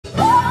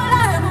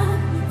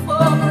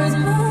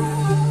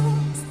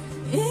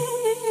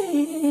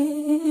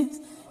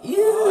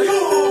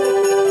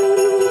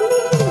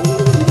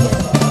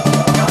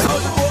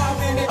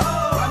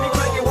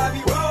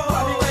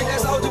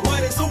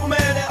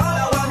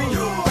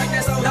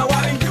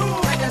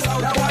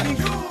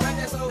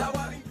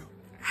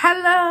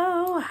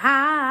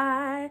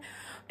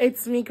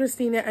It's me,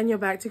 Christina, and you're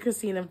back to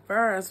Christina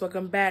First.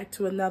 Welcome back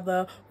to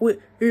another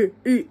weekly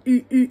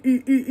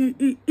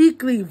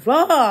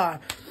vlog.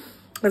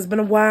 It's been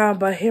a while,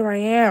 but here I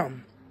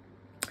am.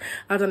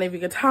 I don't know if you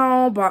can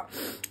tell, but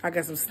I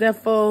got some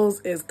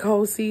sniffles. It's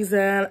cold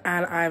season,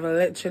 and I've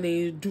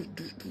literally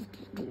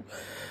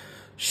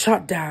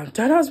shut down.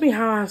 Don't ask me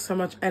how I have so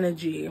much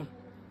energy.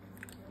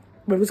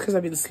 Maybe it's because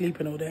I've been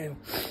sleeping all day.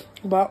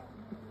 But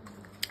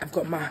I've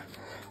got my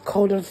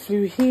cold and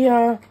flu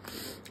here.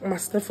 My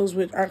sniffles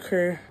with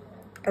acre.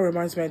 It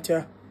reminds me of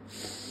you.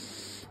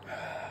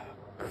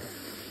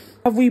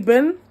 Have we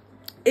been?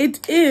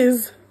 It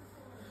is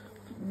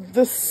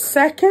the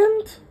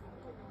 2nd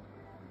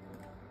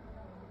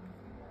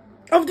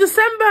of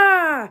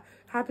December.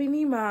 Happy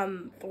New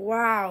Month.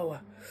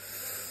 Wow.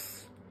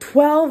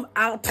 12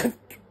 out of...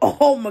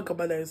 Oh my God,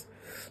 my nose.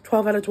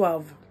 12 out of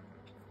 12.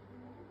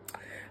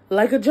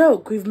 Like a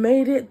joke, we've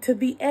made it to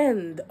the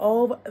end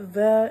of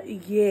the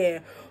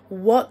year.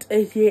 What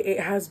a year it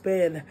has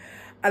been.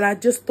 And I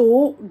just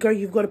thought, girl,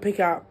 you've got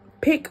to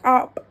pick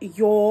up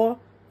your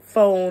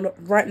phone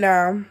right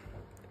now.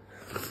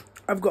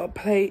 I've got a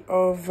plate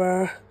of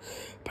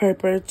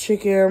pepper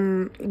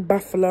chicken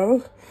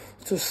buffalo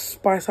to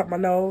spice up my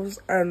nose,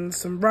 and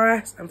some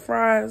rice and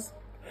fries.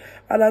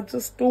 And I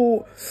just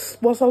thought,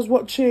 whilst I was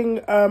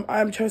watching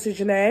I'm Chelsea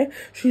Janae,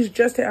 she's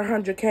just hit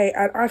 100k,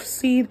 and I've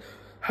seen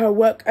her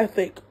work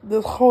ethic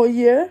this whole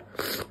year,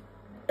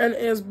 and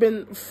it has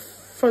been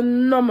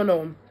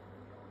phenomenal.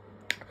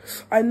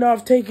 I know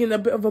I've taken a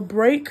bit of a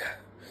break.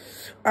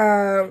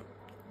 I'm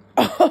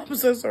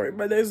so sorry,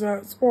 my nose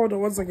hurts. Hold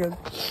on one second.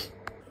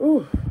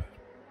 Ooh,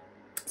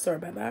 sorry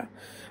about that.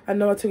 I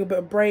know I took a bit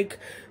of break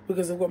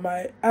because I've got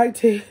my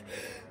acting.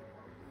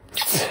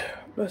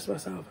 Bless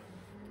myself.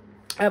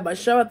 I have my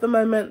show at the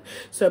moment,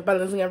 so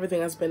balancing everything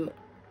has been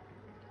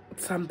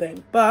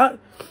something. But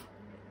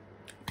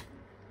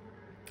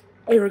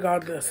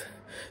irregardless,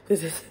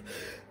 this is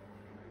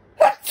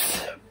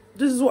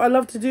what I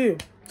love to do.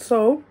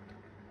 So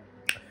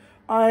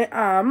I've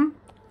got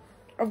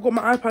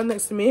my iPad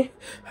next to me.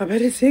 I'm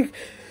editing.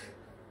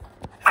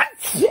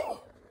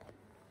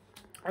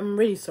 I'm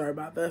really sorry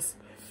about this.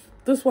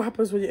 This is what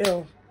happens when you're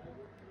ill,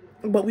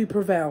 but we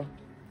prevail.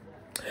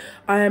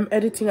 I am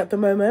editing at the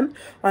moment.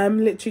 I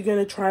am literally going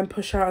to try and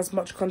push out as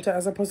much content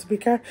as I possibly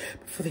can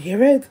before the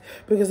year ends,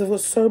 because I've got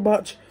so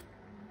much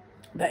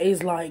that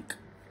is like,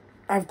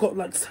 I've got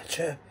like such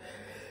a...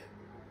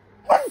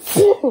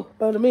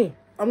 Pardon me.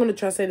 I'm going to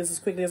try to say this as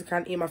quickly as I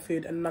can, eat my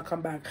food, and then I'll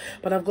come back.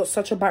 But I've got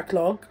such a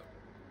backlog.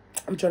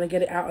 I'm trying to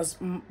get it out as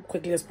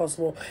quickly as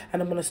possible.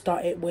 And I'm going to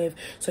start it with...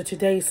 So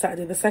today is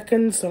Saturday the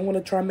 2nd. So I'm going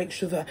to try and make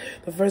sure that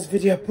the first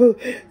video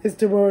is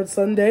tomorrow,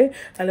 Sunday.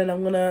 And then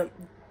I'm going to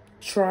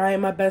try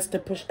my best to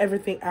push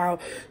everything out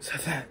so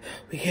that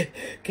we can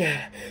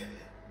get...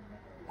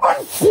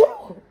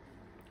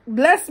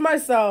 Bless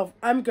myself.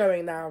 I'm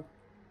going now.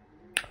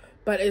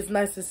 But it's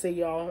nice to see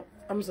y'all.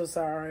 I'm so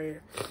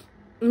sorry.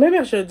 Maybe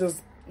I should have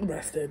just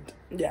rested.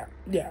 Yeah,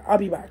 I'll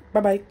be back.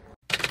 Bye-bye.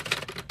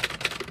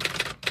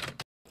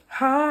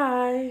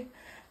 Hi.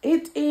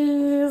 It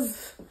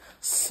is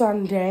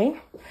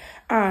Sunday,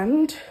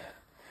 and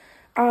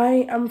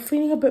I am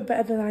feeling a bit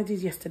better than I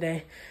did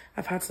yesterday.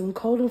 I've had some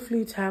cold and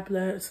flu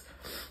tablets.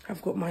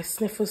 I've got my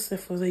sniffles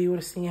that you would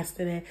have seen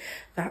yesterday.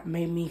 That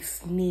made me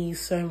sneeze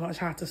so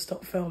much I had to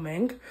stop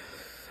filming.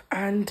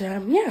 And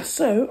yeah,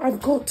 so I've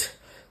got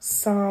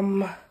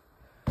some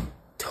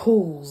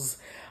tools.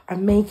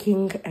 I'm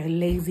making a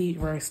lazy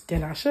roast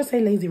dinner. Should I say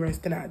lazy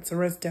roast dinner? It's a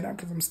roast dinner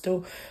because I'm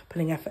still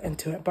putting effort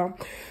into it. But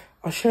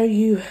I'll show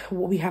you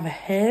what we have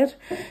ahead.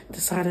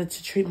 Decided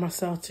to treat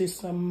myself to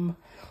some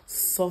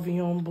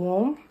Sauvignon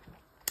Blanc.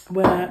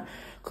 We're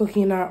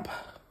cooking up,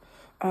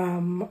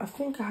 I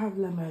think I have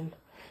lemon.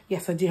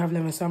 Yes, I do have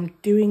lemon. So I'm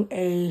doing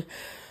a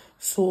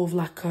sort of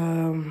like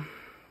a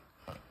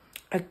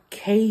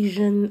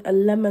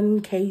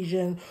lemon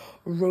Cajun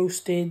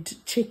roasted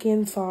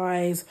chicken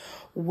thighs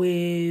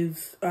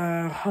with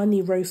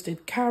honey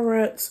roasted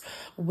carrots,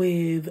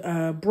 with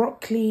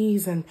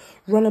broccolis and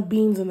runner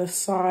beans on the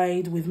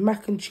side, with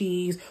mac and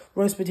cheese,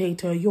 roast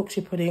potato,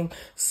 Yorkshire pudding,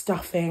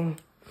 stuffing.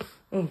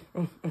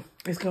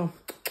 It's gonna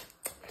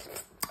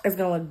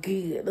look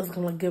good. It's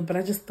gonna look good. But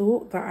I just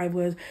thought that I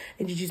would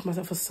introduce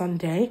myself for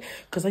Sunday,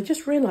 because I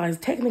just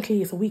realized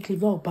technically it's a weekly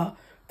vlog, but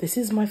this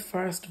is my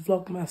first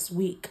Vlogmas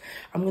week.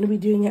 I'm going to be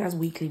doing it as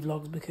weekly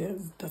vlogs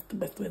because that's the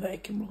best way that I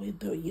can really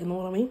do it, you know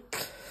what I mean?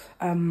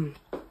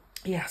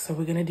 Yeah, so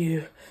we're going to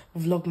do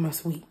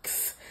Vlogmas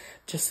weeks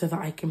just so that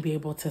I can be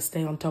able to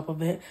stay on top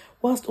of it,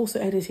 whilst also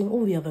editing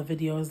all the other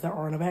videos that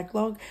are on a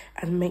backlog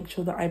and make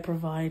sure that I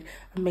provide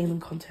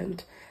amazing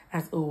content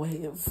as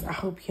always. I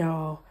hope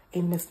y'all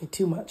ain't missed me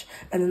too much.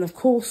 And then, of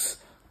course,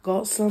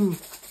 got some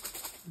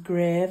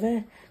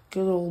gravy,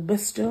 good old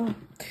Bistro.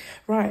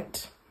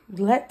 Right,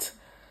 let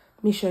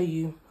me show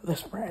you the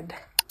spread.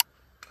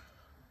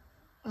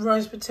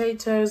 Roast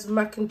potatoes,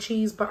 mac and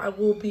cheese, but I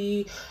will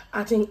be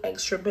adding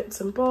extra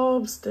bits and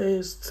bobs.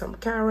 There's some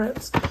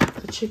carrots,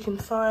 the chicken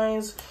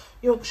thighs,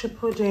 Yorkshire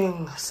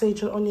pudding,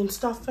 sage and onion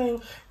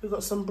stuffing. We've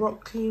got some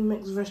broccoli,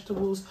 mixed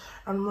vegetables,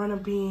 and runner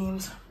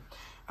beans,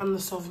 and the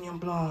Sauvignon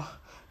Blanc.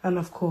 And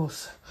of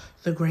course,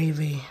 the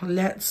gravy.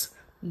 Let's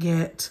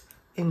get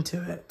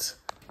into it.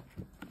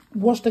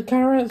 Wash the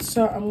carrots,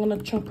 so I'm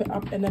gonna chop it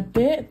up in a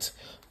bit.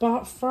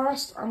 But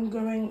first, I'm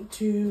going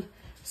to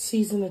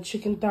season the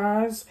chicken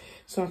thighs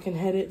so I can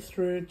head it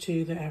through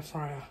to the air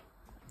fryer.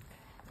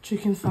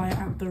 Chicken thigh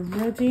at the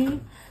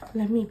ready.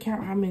 Let me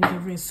count how many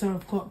there is. So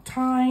I've got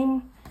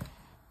thyme,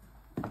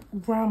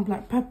 ground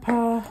black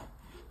pepper,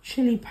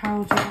 chili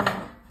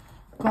powder,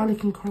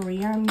 garlic and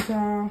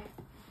coriander,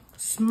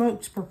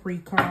 smoked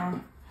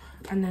paprika,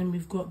 and then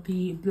we've got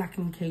the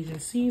blackened Cajun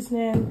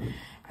seasoning,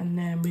 and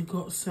then we've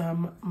got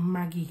some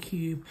Maggi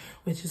cube,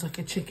 which is like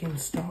a chicken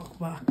stock,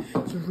 but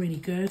it's really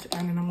good.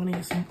 And then I'm gonna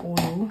get some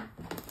oil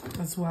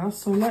as well.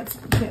 So let's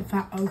get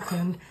that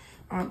opened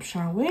up,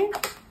 shall we?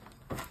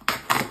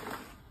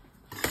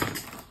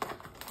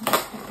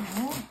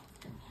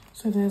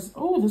 So there's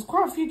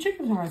quite a few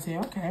chicken thighs here.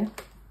 Okay,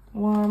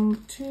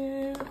 1,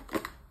 2,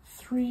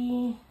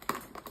 3.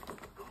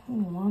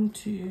 1,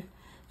 2,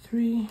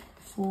 3,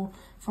 4,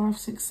 5,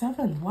 6,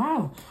 7.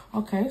 Wow.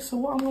 Okay, so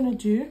what I'm gonna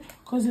do,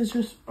 because it's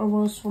just a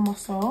roast for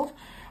myself,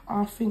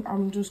 I think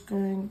I'm just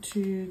going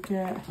to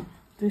get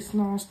this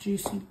nice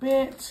juicy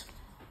bit,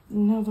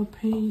 another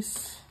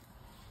piece,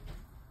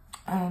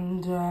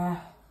 and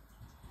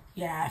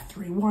yeah,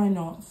 3. Why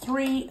not?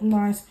 3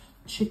 nice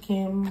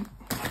chicken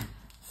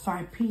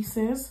thigh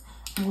pieces.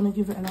 I'm gonna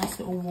give it a nice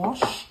little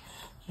wash,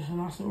 just a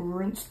nice little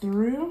rinse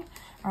through.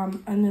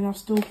 And then I've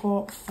still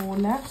got 4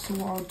 left, so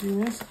what I'll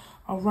do is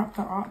I'll wrap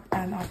that up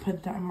and I'll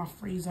put that in my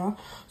freezer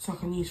so I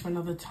can use for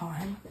another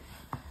time.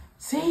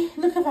 See,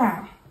 look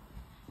at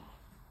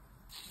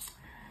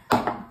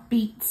that.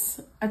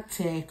 Beats a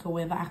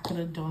takeaway that I could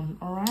have done.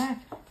 All right,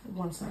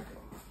 1 second.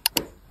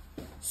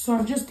 So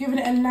I've just given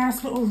it a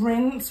nice little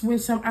rinse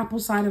with some apple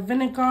cider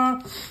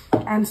vinegar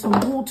and some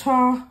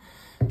water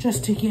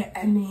just to get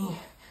any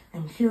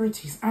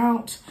impurities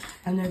out.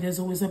 I know there's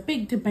always a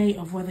big debate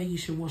of whether you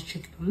should wash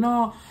chicken or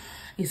not.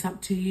 It's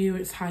up to you.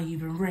 It's how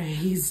you've been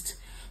raised.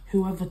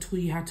 Whoever taught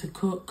you how to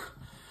cook,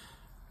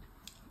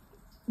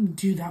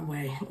 do that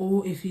way.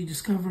 Or if you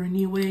discover a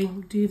new way,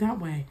 do that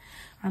way.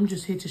 I'm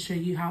just here to show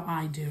you how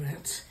I do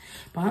it.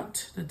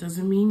 But that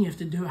doesn't mean you have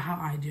to do it how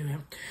I do it.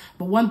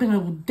 But one thing I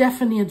will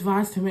definitely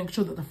advise to make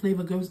sure that the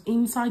flavor goes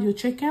inside your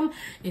chicken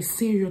is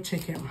sear your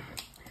chicken.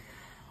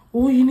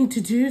 All you need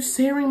to do,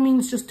 searing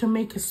means just to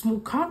make a small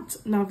cut.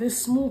 Now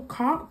this small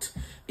cut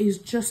is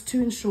just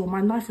to ensure, my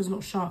knife is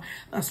not sharp,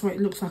 that's why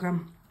it looks like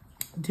I'm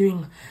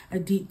doing a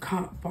deep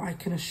cut, but I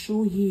can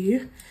assure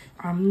you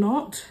I'm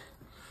not.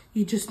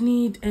 You just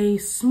need a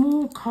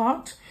small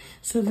cut,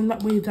 so then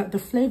that way that the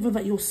flavor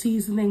that you're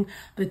seasoning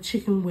the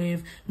chicken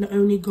with not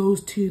only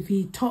goes to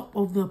the top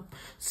of the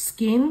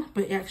skin,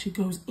 but it actually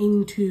goes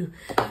into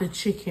the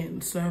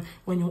chicken. So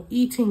when you're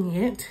eating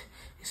it,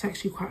 it's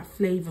actually quite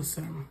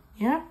flavoursome.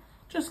 Yeah,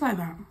 just like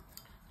that.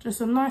 Just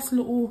a nice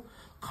little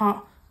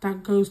cut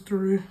that goes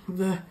through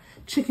the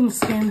chicken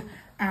skin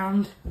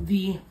and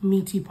the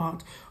meaty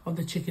part of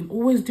the chicken.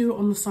 Always do it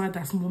on the side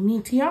that's more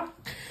meatier.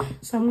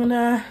 So I'm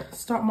gonna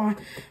start my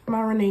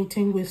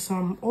marinating with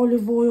some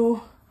olive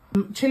oil,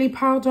 chili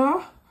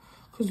powder,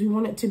 because we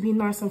want it to be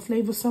nice and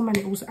flavoursome, and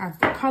it also adds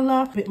the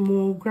colour. A bit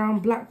more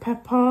ground black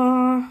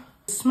pepper,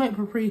 smoked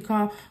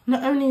paprika.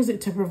 Not only is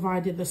it to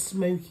provide it the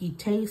smoky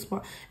taste,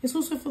 but it's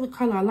also for the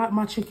color. I like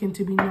my chicken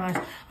to be nice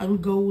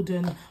and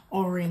golden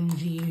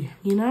orangey,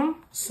 you know.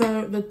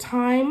 So the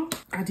thyme,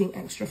 adding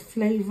extra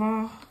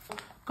flavor,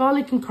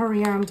 garlic and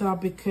coriander,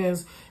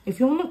 because if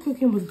you're not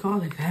cooking with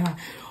garlic, then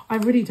I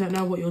really don't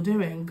know what you're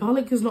doing.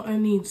 Garlic is not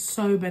only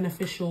so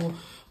beneficial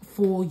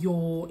for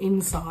your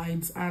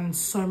insides and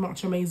so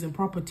much amazing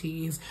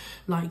properties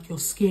like your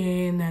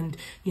skin and,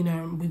 you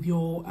know, with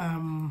your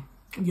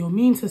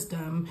immune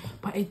system,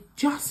 but it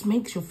just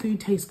makes your food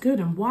taste good.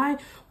 And why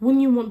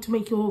wouldn't you want to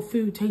make your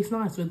food taste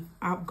nice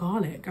without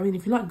garlic? I mean,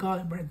 if you like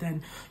garlic bread,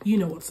 then you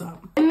know what's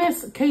up. In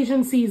this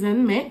Cajun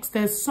season mix,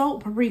 there's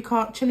salt,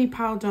 paprika, chili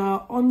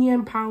powder,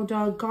 onion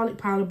powder, garlic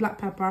powder, black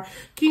pepper,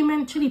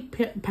 cumin, chili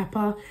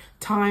pepper,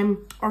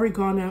 thyme,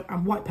 oregano,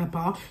 and white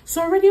pepper.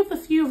 So I already have a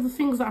few of the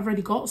things that I've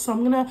already got, so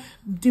I'm gonna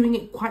doing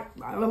it quite.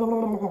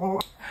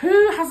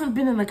 Who hasn't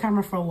been in the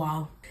camera for a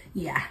while?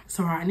 Yeah, it's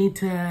all right. I need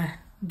to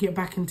get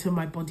back into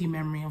my body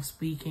memory of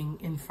speaking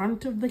in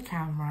front of the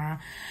camera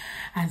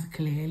as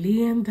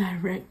clearly and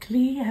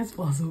directly as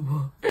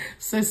possible.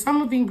 So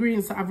some of the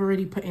ingredients that I've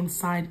already put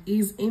inside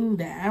is in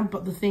there,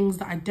 but the things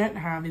that I don't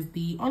have is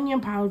the onion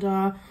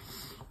powder,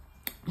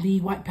 the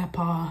white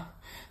pepper.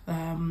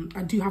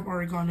 I do have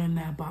oregano in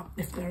there, but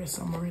if there is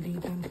some already,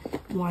 then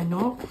why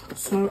not?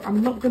 So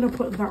I'm not gonna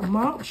put that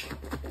much,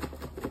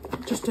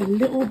 just a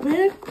little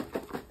bit,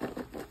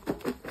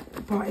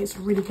 but it's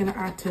really gonna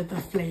add to the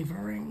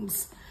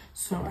flavorings,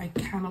 so I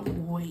cannot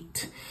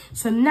wait.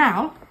 So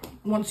now,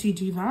 once you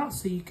do that,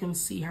 so you can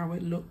see how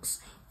it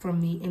looks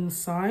from the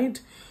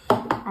inside,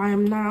 I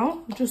am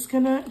now just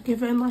gonna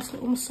give it a nice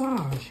little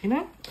massage, you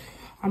know.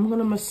 I'm going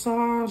to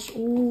massage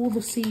all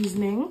the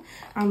seasoning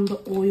and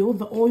the oil.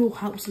 The oil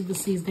helps with the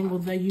seasoning,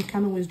 although you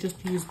can always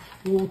just use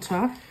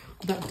water.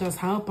 That does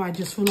help. I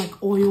just feel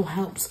like oil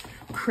helps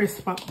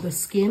crisp up the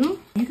skin.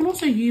 You can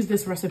also use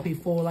this recipe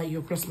for like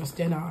your Christmas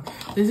dinner.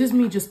 This is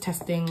me just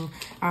testing.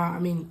 I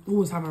mean,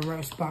 always have a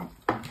roast, but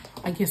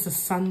I guess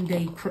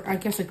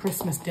a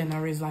Christmas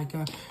dinner is like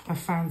a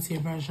fancier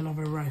version of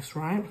a roast,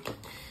 right?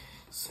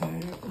 So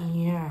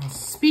yeah,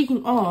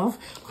 speaking of,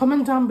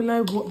 comment down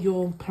below what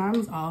your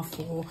plans are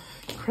for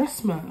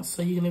Christmas.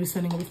 So you're gonna be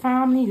spending it with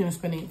family, you're gonna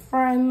spend it with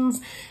friends,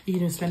 you're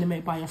gonna spend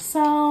it by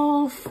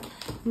yourself.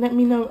 Let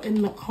me know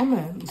in the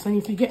comments. And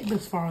if you get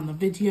this far in the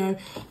video,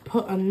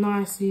 put a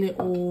nice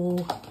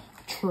little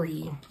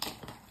tree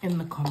in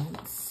the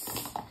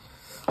comments.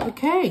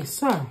 Okay,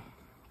 so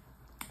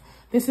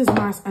this is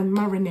nice and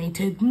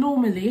marinated.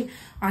 Normally,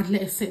 I'd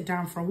let it sit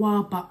down for a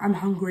while, but I'm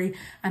hungry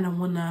and I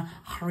want to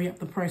hurry up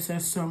the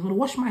process. So I'm going to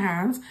wash my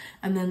hands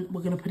and then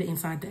we're going to put it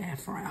inside the air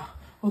fryer.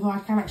 Although I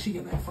can actually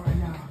get the air fryer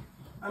now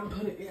and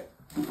put it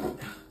in.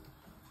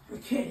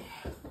 Okay.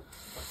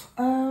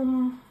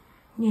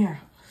 Yeah.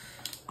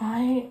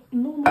 I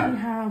normally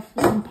have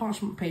some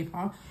parchment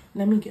paper.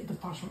 Let me get the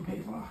parchment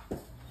paper.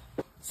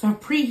 So I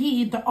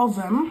preheated the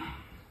oven.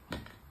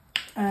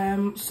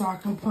 So I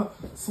can put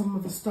some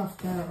of the stuff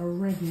there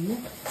already.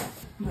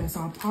 There's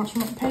our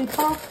parchment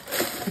paper.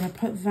 I'm gonna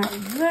put that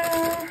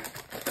there,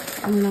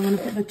 and then I'm gonna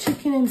put the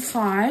chicken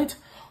inside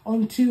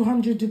on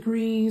 200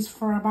 degrees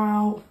for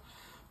about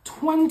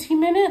 20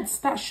 minutes.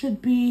 That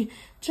should be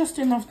just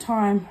enough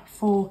time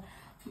for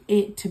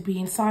it to be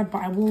inside,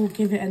 but I will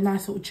give it a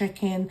nice little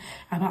check-in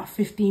about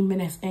 15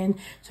 minutes in.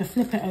 So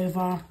flip it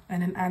over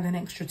and then add an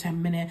extra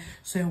 10 minutes,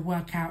 so it'll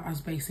work out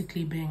as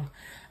basically being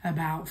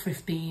about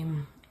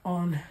 15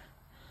 on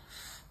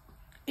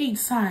each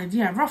side.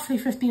 Yeah, roughly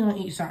 15 on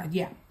each side.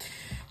 Yeah,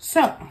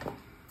 so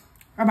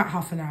about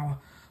half an hour.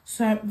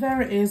 So there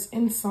it is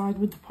inside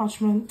with the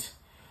parchment.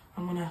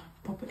 I'm gonna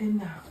pop it in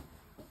now.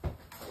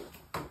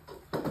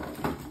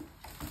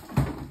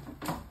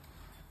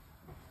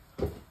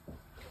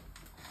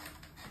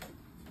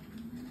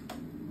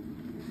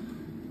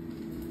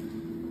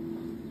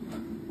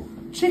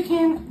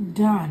 Chicken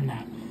done.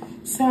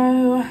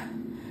 So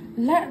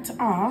let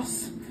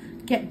us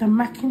get the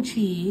mac and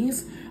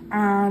cheese.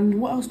 And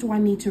what else do I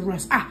need to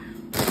roast?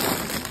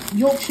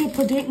 Yorkshire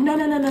pudding. No.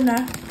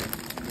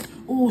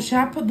 Oh, should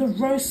I put the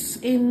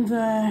roast in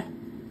the...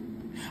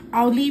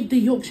 I'll leave the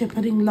Yorkshire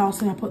pudding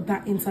last and I'll put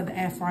that inside the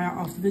air fryer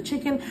after the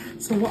chicken.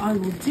 So what I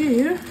will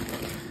do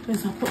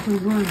is I'll put the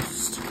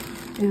roast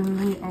in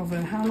the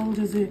oven. How long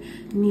does it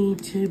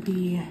need to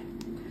be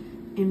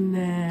in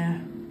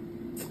there?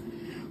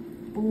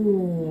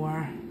 Oh,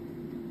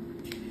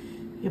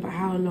 yeah, but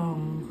how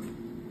long?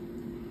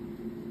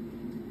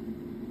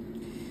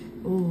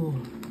 Oh,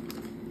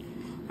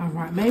 all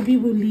right, maybe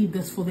we'll leave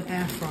this for the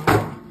air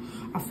fryer.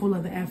 I feel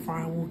like the air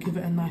fryer will give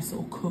it a nice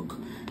little cook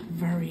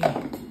very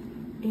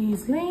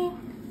easily.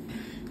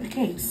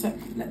 Okay, so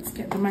let's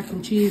get the mac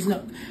and cheese.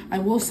 Look, I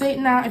will say it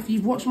now, if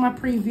you've watched my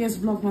previous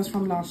Vlogmas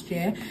from last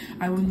year,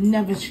 I will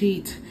never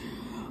cheat.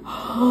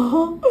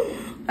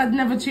 I'd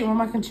never cheat on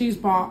mac and cheese,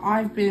 but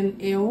I've been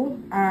ill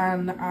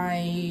and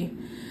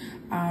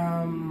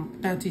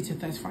 30 to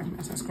 35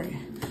 minutes, that's great.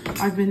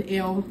 I've been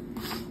ill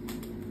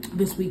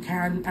this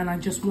weekend and I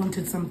just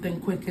wanted something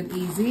quick and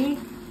easy.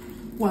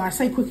 Well, I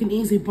say quick and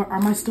easy, but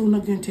am I still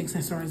not going to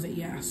accessorize it?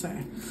 Yeah, so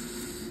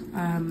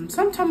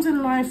sometimes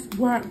in life,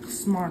 work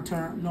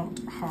smarter, not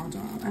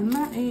harder, and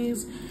that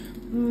is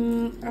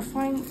a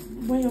fine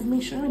way of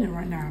me showing it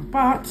right now.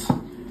 But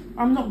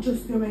I'm not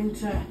just going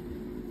to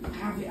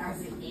have it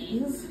as it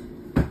is.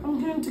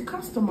 I'm going to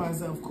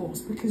customize it, of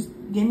course, because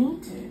you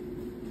need to.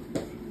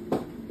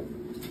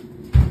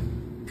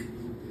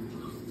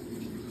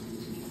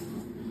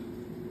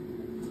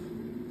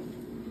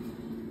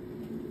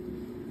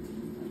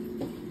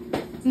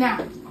 Now,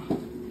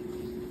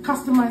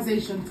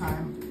 customization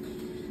time.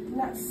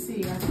 Let's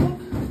see, I think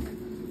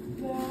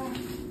there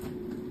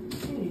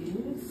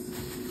is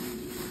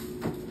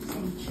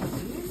some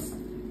cheese.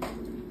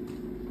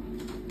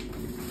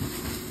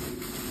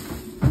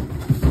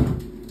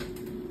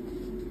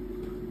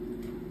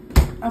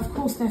 Of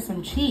course, there's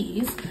some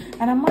cheese,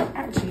 and I might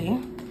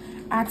actually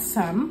add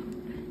some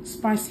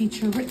spicy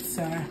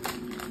chorizo.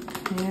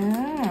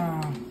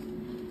 Yeah.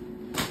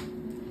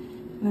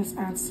 Let's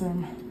add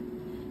some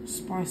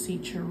spicy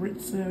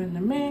chorizo in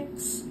the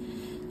mix,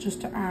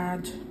 just to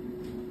add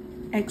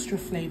extra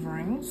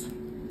flavorings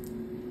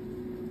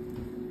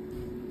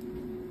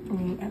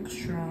and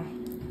extra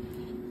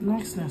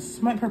niceness.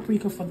 Smoked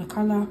paprika for the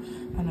color,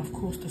 and of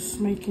course the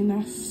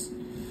smokiness.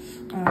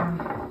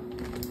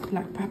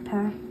 Black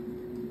pepper.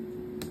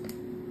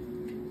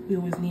 We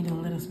always need a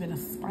little bit of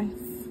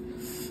spice.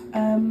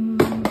 I'm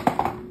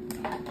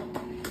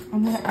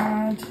gonna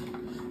add,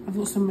 I've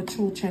got some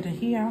mature cheddar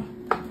here.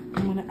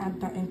 I'm gonna add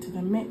that into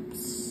the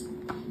mix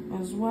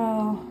as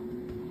well.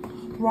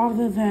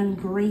 Rather than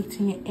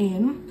grating it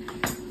in,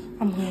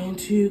 I'm going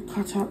to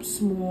cut up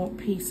small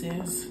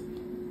pieces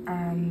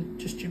and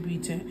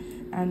distribute it.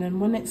 And then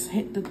when it's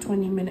hit the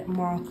 20-minute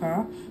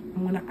marker,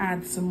 I'm gonna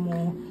add some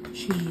more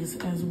cheese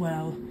as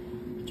well,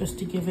 just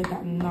to give it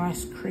that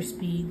nice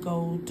crispy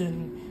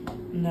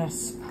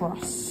goldenness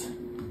crust.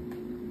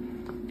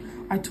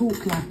 I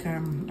talk like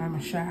I'm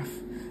a chef.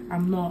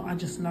 I'm not. I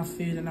just love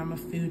food, and I'm a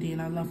foodie,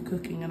 and I love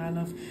cooking, and I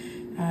love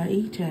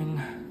eating.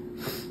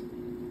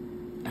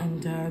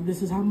 And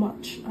this is how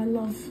much I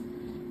love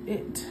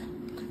it.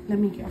 Let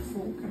me get a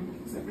fork and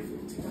mix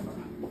everything together.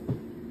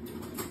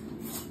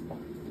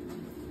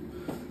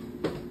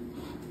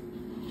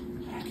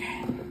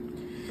 Okay.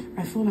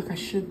 I feel like I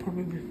should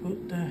probably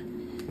put the...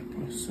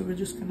 So we're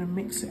just gonna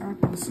mix it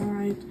up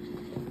inside.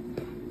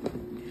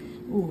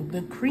 Oh,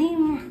 the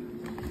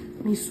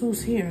creamy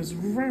sauce here is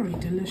very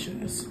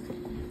delicious.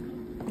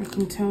 I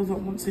can tell that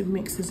once it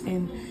mixes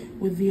in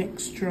with the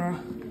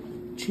extra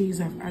cheese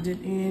I've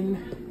added in,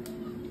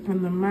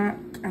 and the mac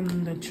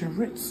and the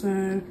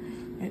chorizo,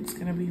 it's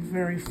gonna be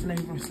very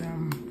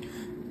flavorsome.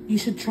 You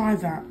should try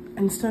that.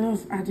 Instead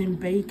of adding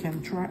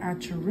bacon,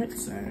 add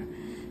chorizo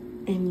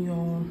in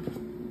your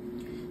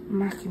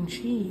mac and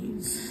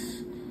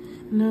cheese.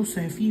 And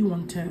also, if you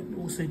want to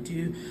also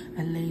do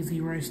a lazy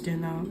roast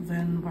dinner,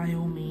 then by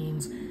all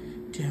means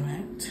do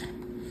it.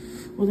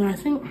 Although I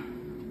think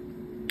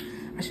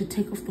I should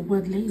take off the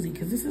word lazy,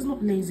 because this is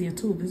not lazy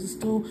at all. This is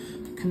still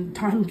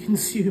time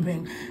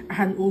consuming,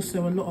 and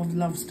also a lot of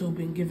love still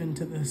being given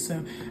to this.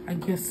 So I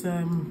guess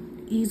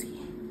easy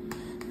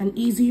and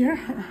easier.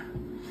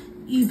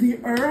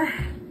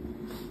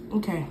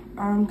 Okay,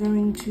 I'm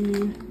going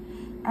to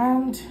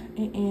add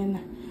it in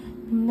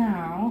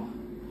now,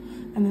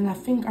 and then I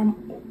think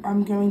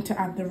I'm going to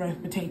add the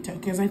roast potato,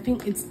 because I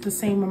think it's the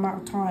same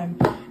amount of time.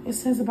 It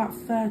says about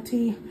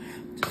 30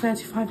 to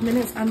 35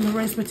 minutes, and the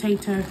roast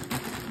potato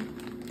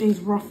is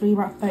roughly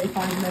about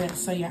 35 minutes.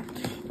 So yeah,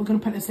 we're gonna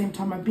put it at the same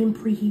time. I've been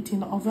preheating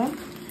the oven,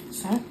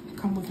 so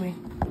come with me.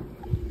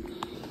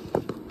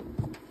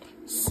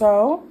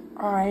 So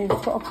I've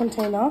got a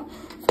container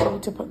for me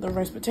to put the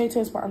roast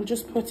potatoes, but I'm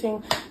just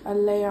putting a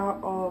layer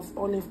of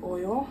olive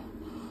oil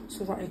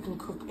so that it can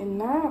cook in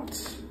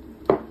that.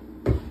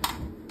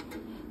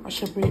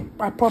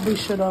 I probably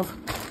should have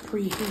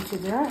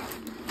preheated it.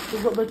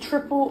 We've got the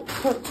triple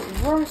cooked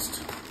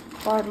roast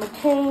by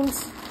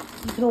McCain's.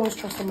 You can always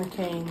trust the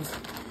McCain's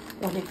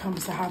when it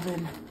comes to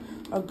having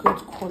a good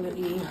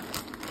quality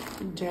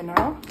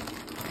dinner.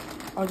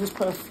 I'll just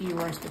put a few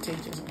roast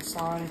potatoes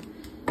inside.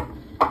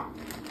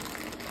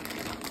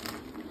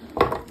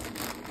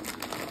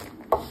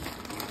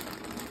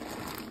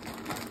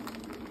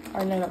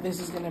 I know that this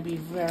is going to be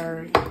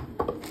very,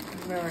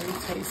 very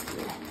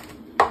tasty.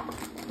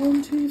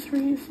 1, 2,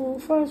 3, 4,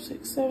 5,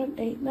 6, 7,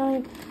 8,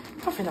 9.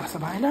 I think that's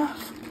about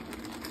enough.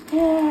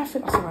 Yeah, I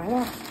think that's about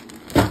enough.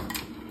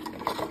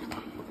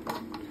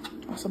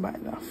 That's about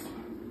enough.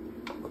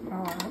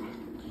 Alright.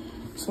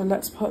 So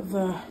let's put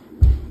the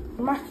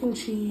mac and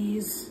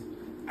cheese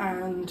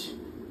and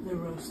the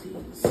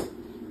roasties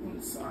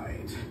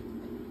inside.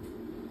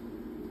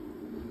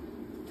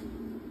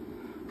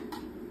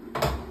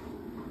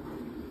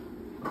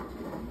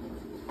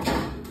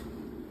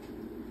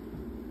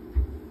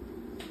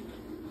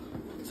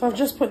 So I've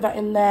just put that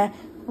in there.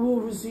 We'll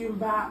resume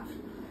back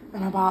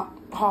in about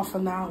half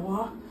an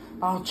hour.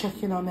 I'll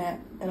check in on it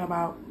in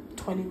about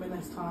 20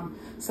 minutes time.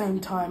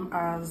 Same time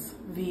as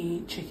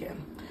the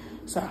chicken.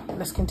 So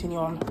let's continue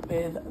on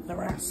with the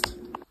rest.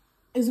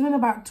 It's been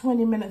about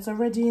 20 minutes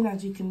already, and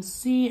as you can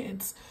see,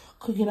 it's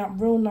cooking up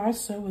real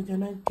nice. So we're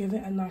gonna give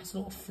it a nice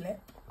little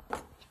flip.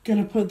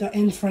 Gonna put that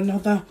in for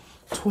another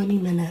 20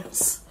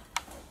 minutes.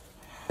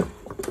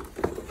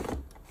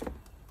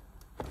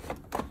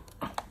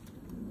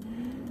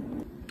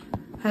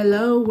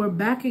 Hello, we're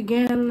back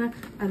again,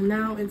 and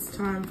now it's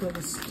time for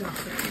the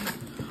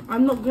stuffing.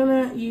 I'm not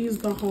gonna use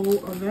the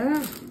whole of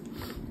it.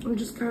 I'm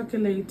just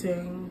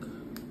calculating.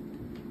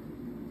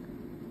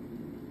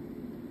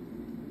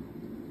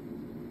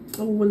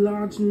 Oh, a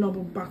large knob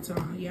of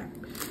butter. Yeah,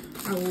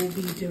 I will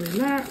be doing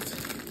that.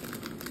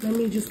 Let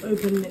me just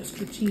open it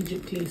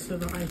strategically so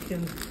that I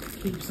can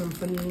keep some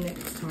for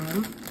next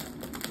time.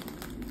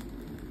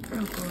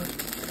 Oh God.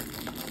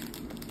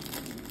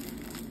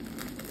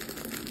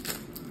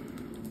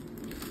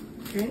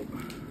 Okay.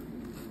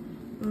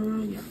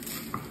 Yeah.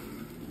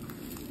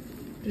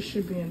 This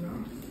should be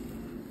enough.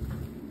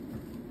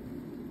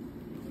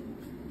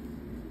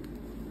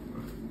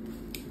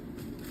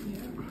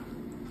 Yeah.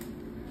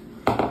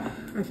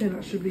 I think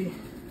that should be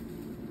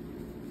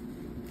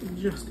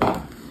just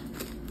enough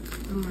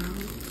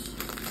amount.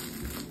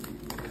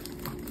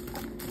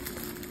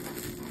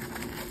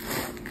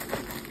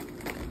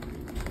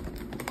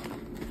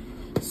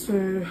 So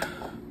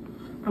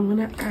I'm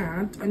gonna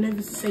add, I know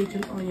this is sage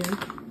and onion,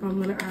 but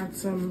I'm gonna add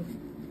some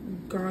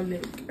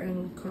garlic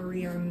and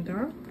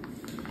coriander,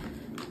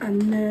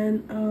 and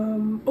then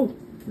oh,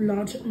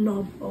 large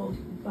knob of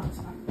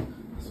butter.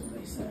 That's what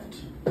they said.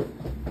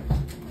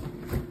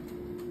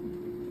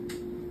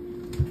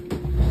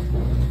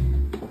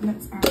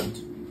 Let's add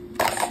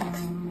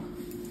some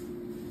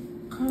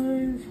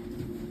clove,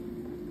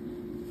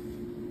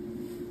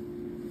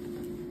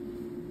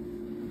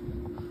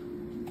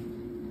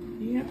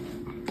 Yep.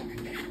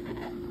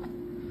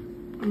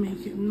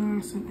 Make it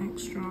nice and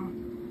extra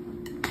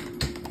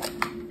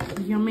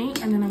yummy,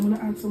 and then I'm gonna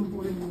add some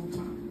boiling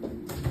water.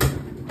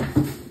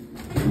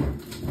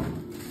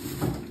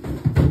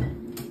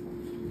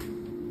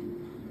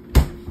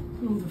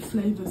 All the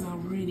flavors are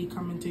really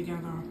coming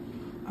together.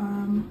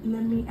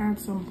 Let me add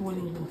some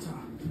boiling water.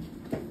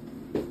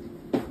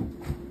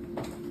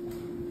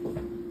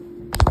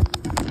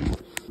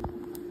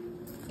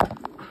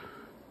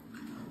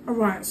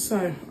 Alright,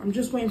 so I'm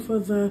just waiting for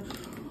the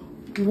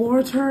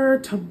water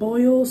to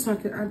boil so I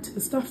can add to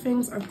the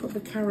stuffings. I've got the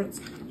carrots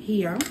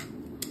here.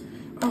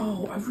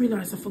 Oh, I've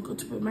realised I forgot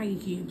to put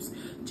Maggi cubes.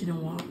 Do you know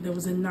what? There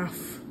was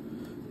enough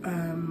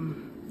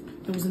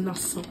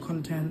salt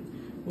content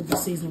with the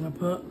seasoning I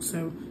put,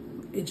 so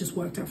it just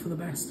worked out for the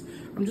best.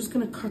 I'm just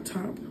gonna cut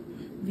up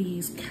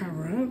these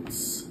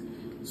carrots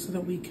so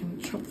that we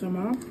can chop them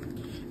up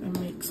and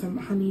make some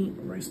honey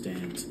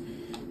roasted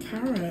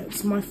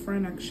carrots. My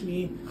friend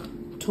actually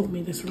taught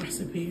me this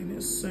recipe and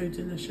it's so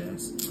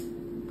delicious.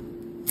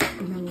 I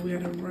remember we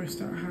had a roast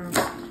at our house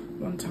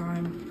one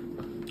time.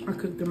 I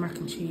cooked the mac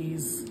and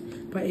cheese,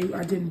 but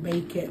I didn't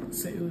bake it,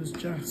 so it was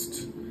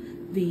just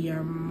the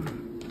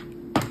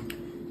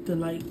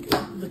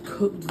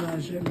cooked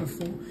version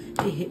before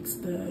it hits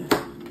the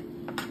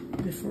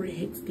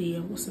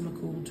what's it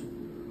called,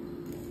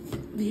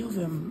 the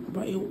oven.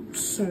 But it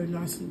was so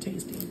nice and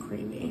tasty and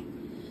creamy.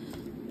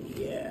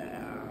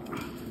 Yeah,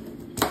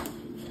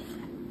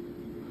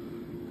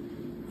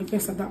 I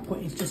guess at that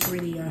point it's just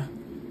really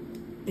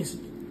it's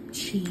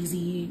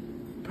cheesy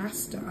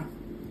pasta.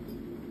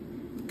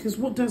 Because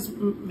what does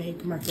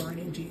make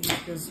macaroni and cheese?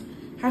 Because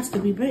it has to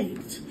be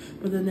baked.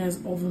 But then there's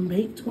oven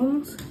baked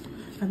ones,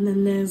 and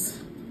then there's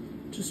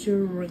just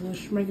your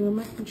regular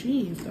mac and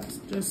cheese. That's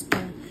just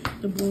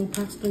the boiled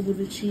pasta with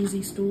the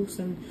cheesy sauce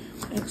and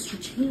extra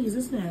cheese,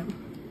 isn't it?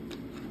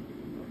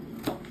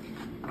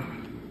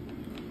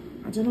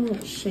 I don't know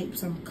what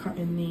shapes I'm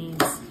cutting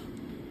these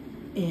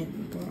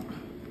in, but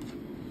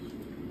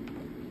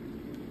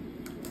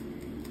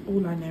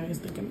all I know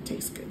is they're gonna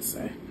taste good.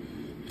 So,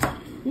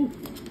 ooh.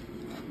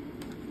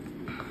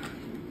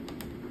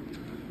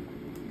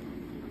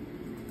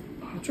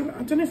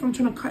 I don't know if I'm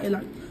trying to cut it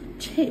like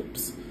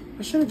chips.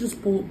 I should have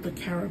just bought the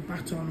carrot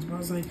batons, but I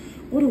was like,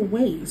 what a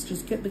waste.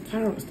 Just get the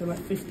carrots to like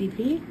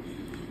 50p.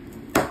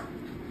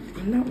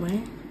 And that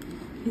way,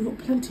 you've got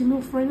plenty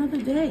more for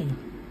another day.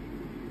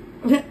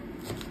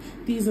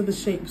 These are the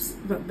shapes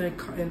that they're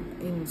cutting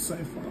in so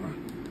far.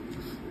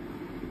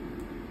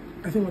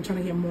 I think we're trying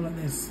to get more like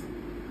this.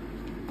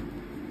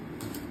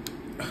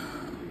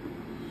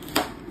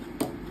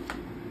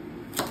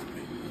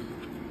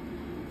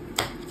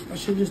 I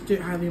should just do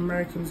it how the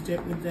Americans do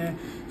it with their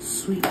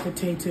sweet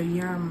potato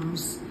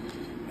yams,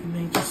 and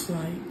they just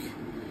like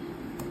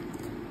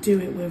do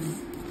it with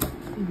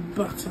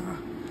butter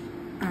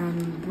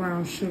and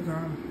brown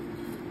sugar.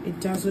 It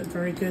does look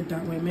very good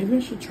that way. Maybe I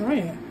should try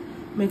it.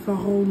 Make a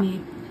whole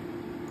new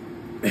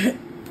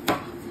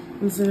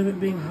instead of it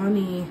being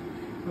honey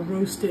or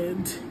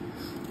roasted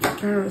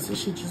carrots, it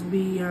should just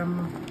be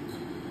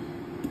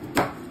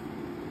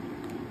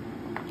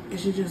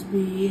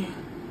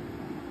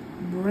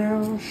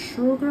brown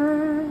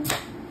sugar.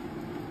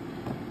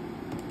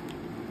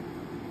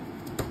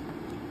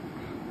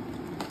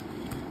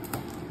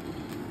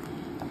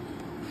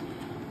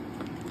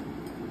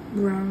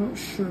 Brown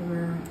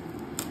sugar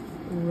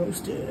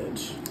roasted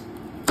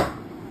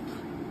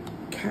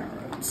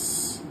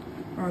carrots.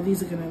 Oh,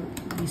 these are gonna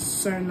be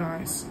so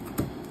nice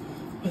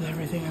with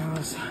everything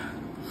else.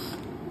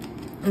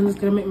 And it's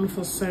gonna make me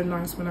feel so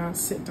nice when I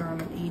sit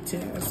down and eat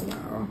it as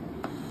well.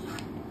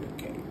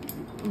 Okay,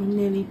 we're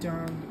nearly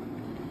done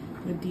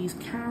with these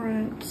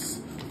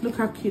carrots. Look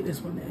how cute this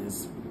one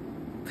is.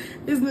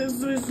 Isn't it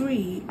so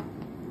sweet?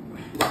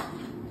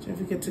 Don't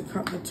forget to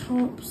cut the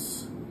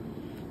tops.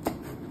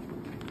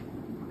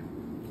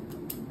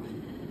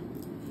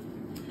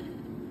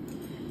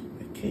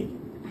 Okay.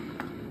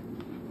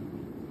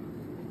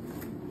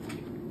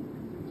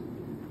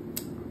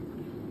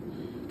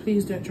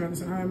 Please don't try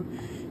this at home.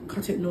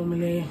 Cut it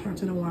normally. I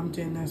don't know why I'm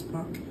doing this,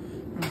 but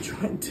I'm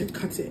trying to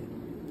cut it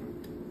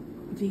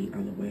the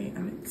other way,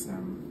 and it's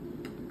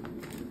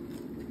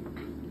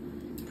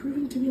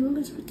proving to be a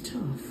little bit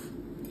tough.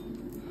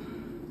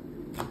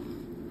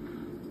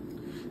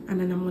 And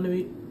then I'm going to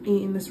be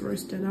eating this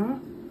roast dinner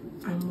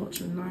and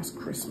watch a nice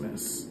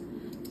Christmas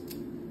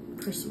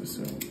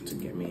film to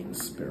get me in the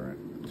spirit.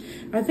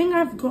 I think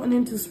I've gotten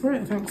into the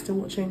spirit thanks to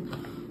watching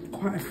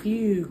quite a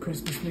few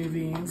Christmas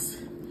movies.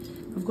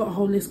 I've got a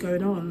whole list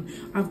going on.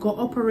 I've got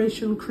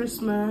Operation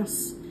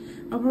Christmas,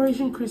 and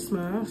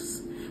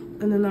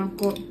then I've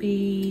got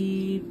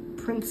the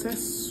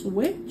Princess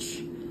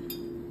Switch,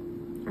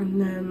 and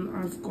then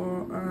I've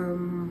got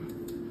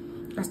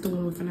that's the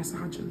one with Vanessa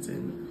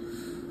Hudgenson,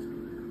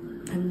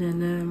 and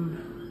then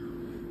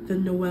the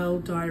Noel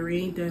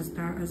Diary, there's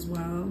that as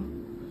well.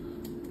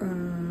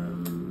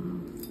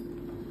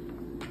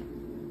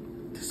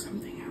 There's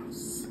something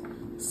else,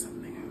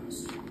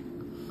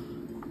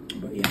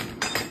 but yeah.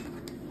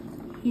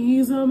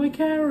 These are my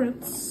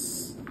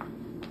carrots.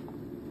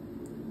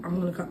 I'm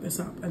gonna cut this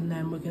up and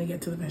then we're gonna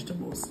get to the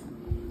vegetables.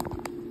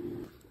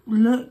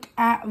 Look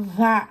at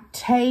that,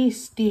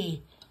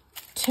 tasty,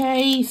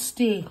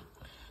 tasty.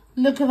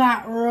 Look at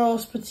that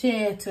roast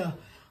potato.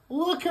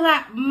 Look at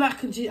that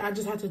mac and cheese. I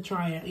just had to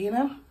try it, you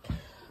know?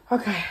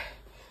 Okay,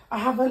 I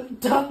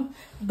haven't done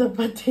the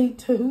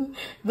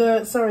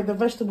the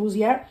vegetables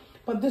yet,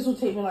 but this will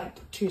take me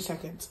like 2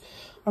 seconds.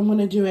 I'm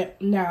gonna do it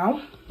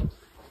now.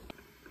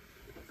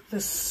 The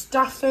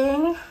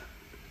stuffing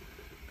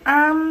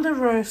and the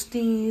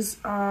roasties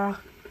are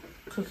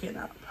cooking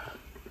up.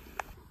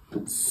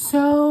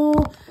 So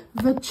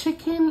the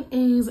chicken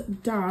is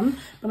done,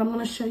 but I'm going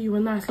to show you a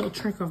nice little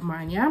trick of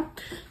mine, yeah?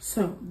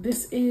 So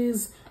this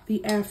is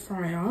the air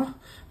fryer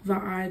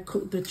that I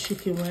cooked the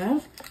chicken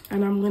with,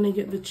 and I'm going to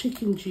get the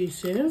chicken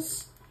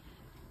juices,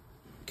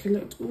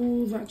 collect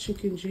all that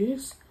chicken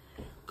juice,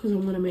 because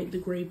I'm going to make the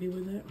gravy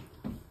with it.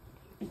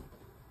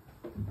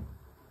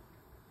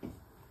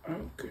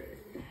 Okay,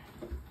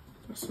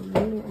 that's a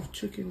lot of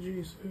chicken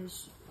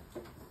juices.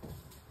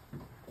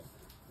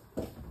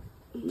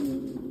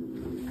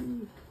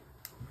 Ooh,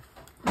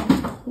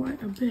 that's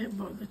quite a bit,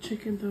 but the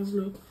chicken does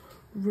look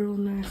real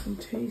nice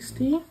and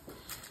tasty.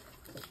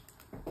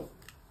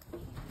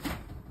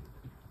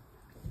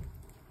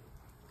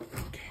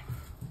 Okay,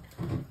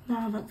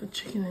 now that the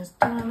chicken is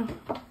done,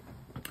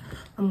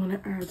 I'm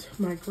gonna add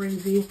my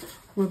gravy.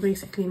 We're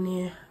basically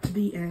near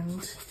the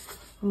end.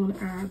 I'm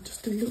gonna add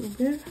just a little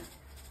bit.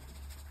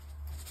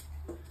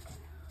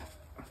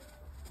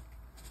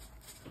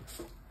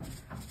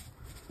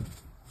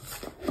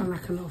 I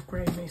like a lot of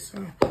gravy,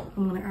 so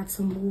I'm going to add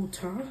some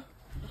water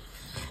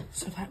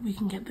so that we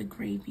can get the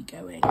gravy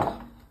going.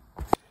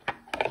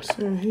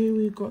 So here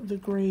we've got the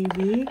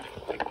gravy.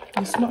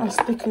 It's not as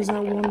thick as I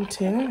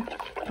want it,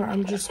 but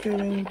I'm just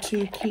going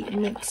to keep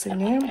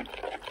mixing it.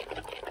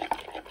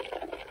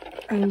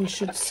 And we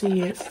should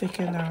see it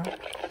thicken out,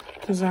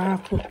 because I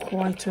have put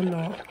quite a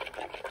lot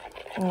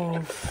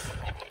of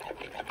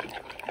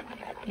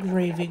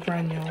gravy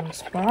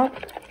granules,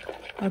 but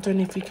I don't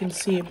know if you can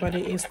see it, but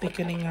it is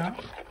thickening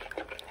up.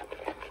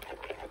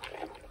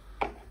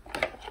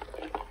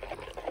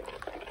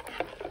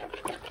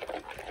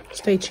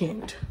 Stay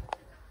tuned.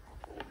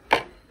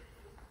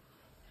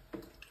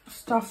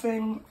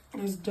 Stuffing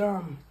is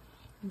done.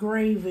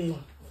 Gravy.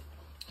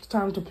 It's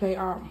time to plate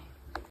up.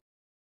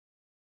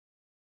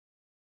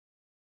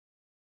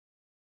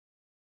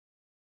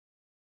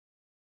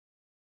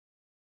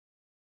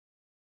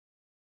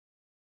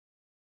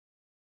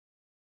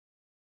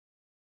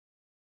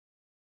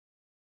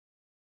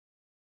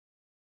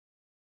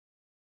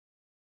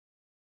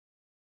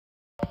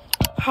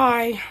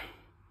 Hi.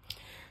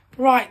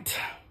 Right.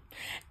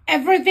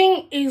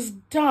 Everything is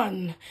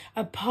done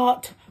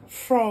apart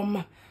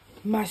from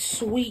my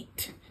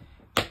sweet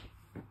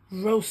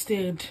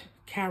roasted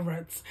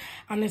carrots,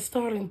 and it's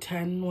starting to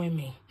annoy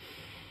me.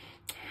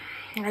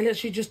 I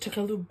literally just took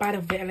a little bite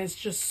of it and it's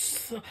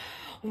just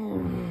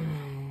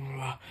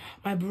my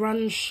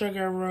brown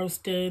sugar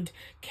roasted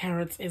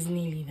carrots is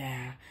nearly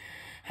there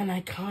and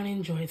I can't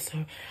enjoy it,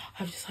 so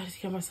I've decided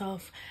to get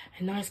myself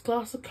a nice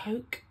glass of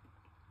Coke,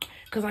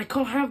 because I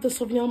can't have the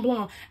Sauvignon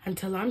Blanc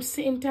until I'm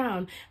sitting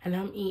down and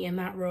I'm eating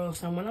that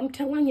roast. And when I'm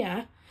telling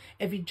ya,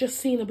 if you've just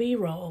seen a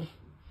B-roll,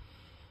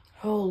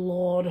 oh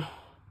Lord.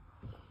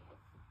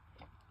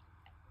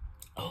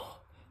 Oh,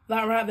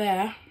 that right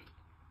there.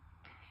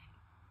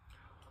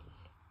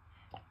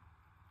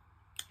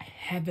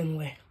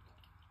 Heavenly.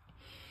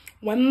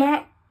 When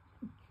that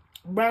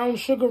brown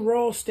sugar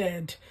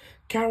roasted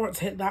carrots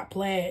hit that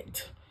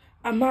plate,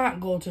 I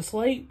might go to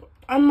sleep.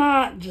 I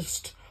might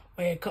just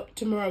wake up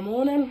tomorrow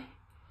morning.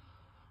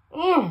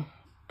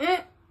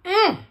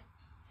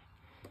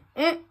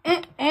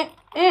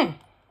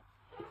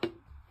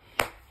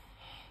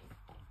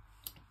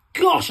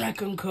 Gosh, I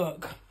can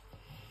cook.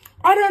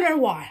 I don't know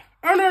why.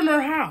 I don't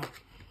know how.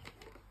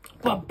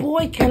 But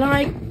boy, can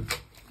I.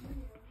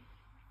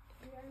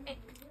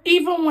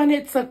 Even when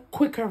it's a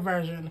quicker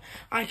version,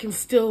 I can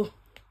still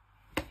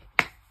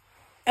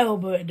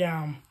elbow it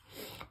down.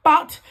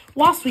 But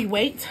whilst we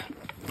wait,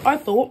 I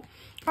thought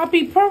I'll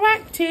be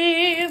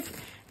proactive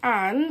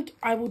and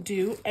I will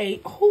do a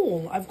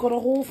haul. I've got a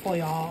haul for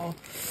y'all.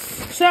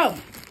 So,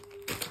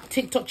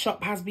 TikTok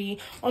shop has been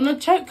on a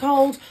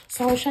chokehold,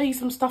 so I'll show you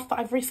some stuff that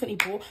I've recently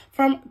bought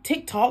from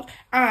TikTok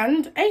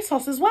and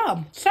ASOS as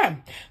well. So,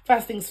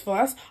 first things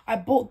first, I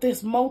bought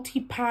this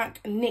multi-pack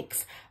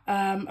NYX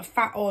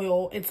fat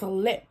oil. It's a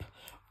lip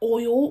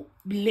oil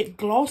lip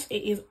gloss.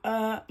 It is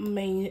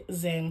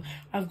amazing.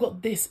 I've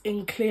got this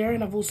in clear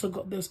and I've also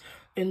got this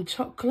in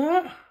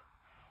chocolate.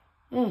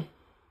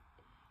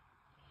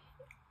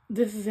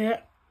 This is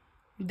it.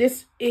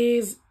 This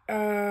is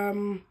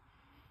called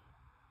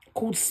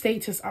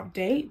Status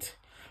Update.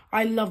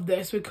 I love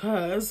this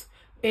because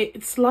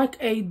it's like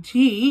a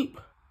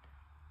dupe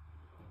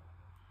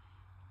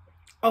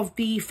of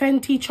the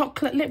Fenty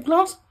chocolate lip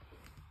gloss,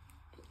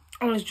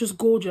 and it's just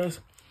gorgeous.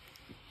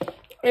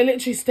 It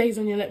literally stays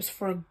on your lips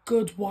for a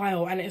good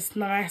while, and it's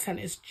nice and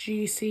it's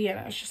juicy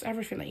and it's just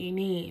everything that you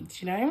need,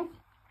 you know?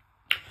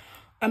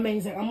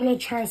 Amazing. I'm going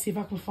to try and see if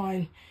I can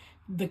find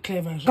the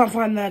clear version. Can't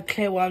find the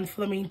clear one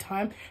for the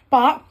meantime.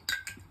 But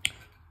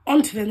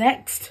on to the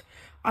next.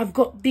 I've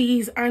got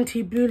these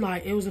anti-blue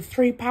light. It was a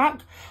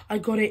 3-pack. I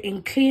got it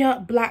in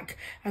clear, black,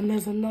 and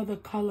there's another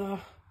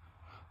colour.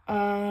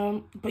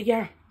 But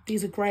yeah,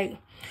 these are great.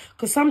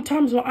 Because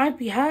sometimes when I'd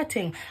be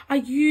hurting, I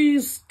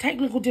use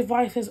technical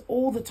devices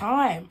all the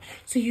time.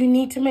 So you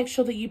need to make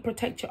sure that you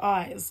protect your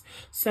eyes.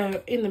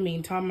 So in the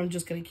meantime, I'm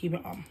just going to keep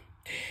it on.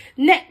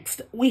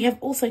 Next, we have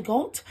also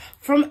got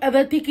from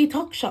the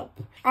TikTok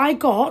shop. I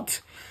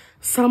got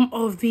some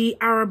of the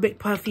Arabic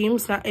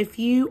perfumes. Now, if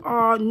you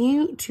are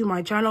new to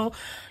my channel,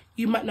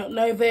 you might not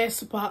know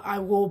this, but I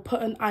will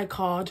put an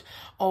iCard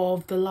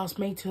of the last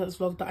maintenance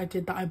vlog that I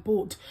did, that I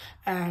bought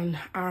an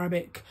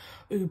Arabic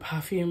oud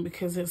perfume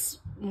because it's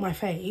my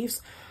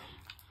faves.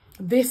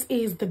 This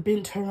is the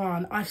Bint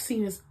Haran. I've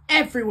seen this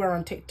everywhere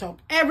on TikTok.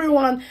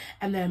 Everyone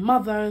and their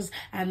mothers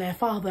and their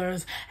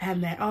fathers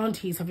and their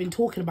aunties have been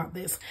talking about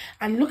this.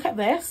 And look at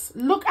this.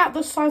 Look at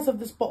the size of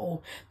this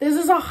bottle. This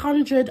is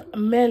 100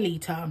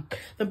 milliliter.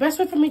 The best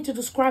way for me to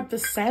describe the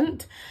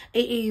scent,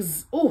 it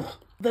is, oh,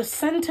 the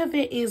scent of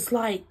it is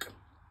like,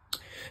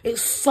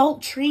 it's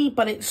sultry,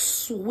 but it's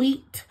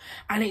sweet,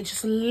 and it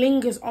just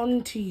lingers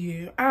onto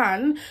you.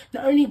 And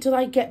not only did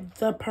I get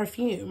the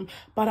perfume,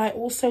 but I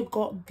also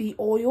got the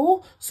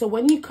oil. So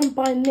when you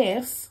combine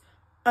this,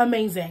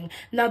 amazing.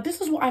 Now,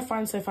 this is what I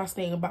find so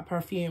fascinating about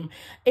perfume.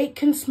 It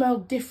can smell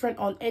different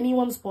on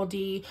anyone's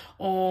body,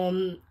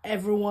 on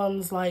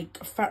everyone's, like,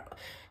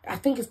 I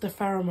think it's the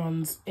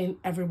pheromones in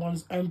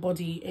everyone's own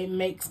body. It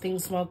makes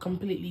things smell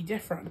completely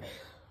different.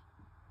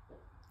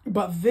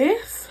 But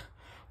this,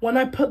 when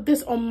I put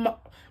this on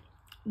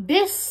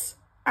this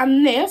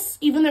and this,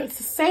 even though it's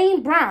the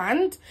same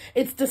brand,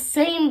 it's the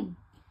same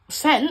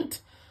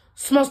scent,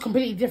 smells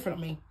completely different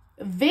on me.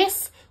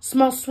 This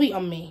smells sweet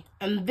on me,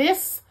 and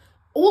this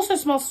also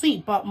smells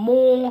sweet, but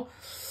more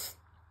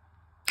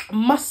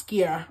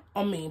muskier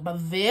on me.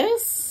 But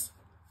this,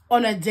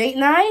 on a date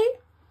night,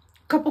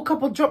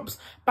 couple drops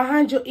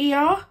behind your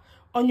ear,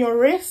 on your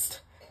wrist,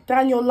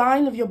 down your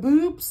line of your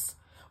boobs,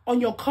 on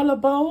your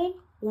collarbone.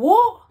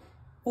 What?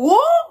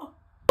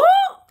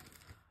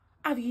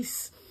 Have you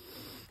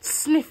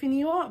sniffing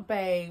you up,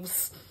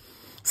 babes?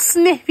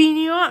 Sniffing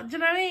you up, do you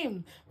know what I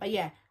mean? But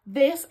yeah,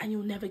 this, and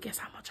you'll never guess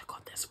how much I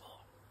got this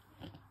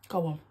for.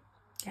 Go on.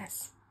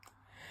 Yes.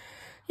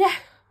 Yeah.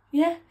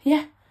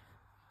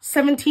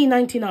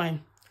 $17.99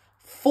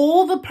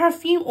 for the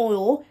perfume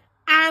oil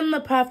and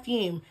the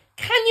perfume.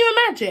 Can you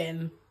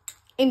imagine?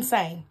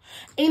 Insane.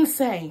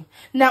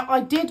 Now,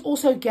 I did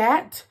also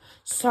get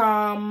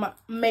some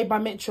Made by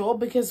Mitchell,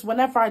 because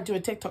whenever I do a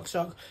TikTok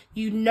shop,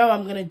 you know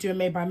I'm going to do a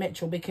Made by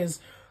Mitchell, because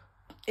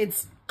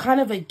it's kind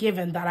of a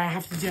given that I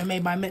have to do a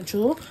Made by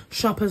Mitchell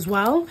shop as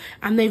well.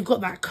 And they've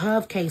got that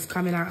curve case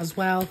coming out as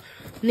well.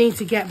 Need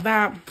to get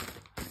that.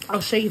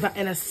 I'll show you that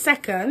in a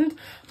second.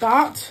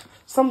 But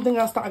something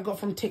else that I got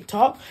from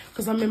TikTok,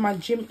 because I'm in my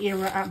gym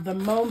era at the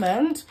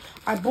moment,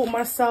 I bought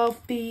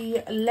myself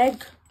the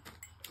leg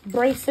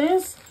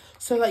braces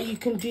so that you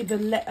can do the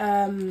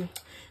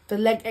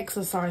leg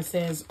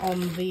exercises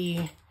on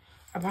the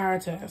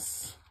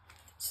apparatus.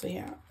 So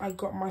yeah, I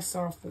got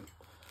myself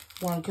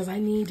one because I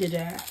needed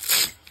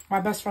it. My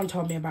best friend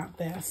told me about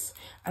this,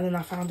 and then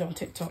I found it on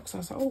TikTok, so I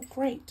was like, oh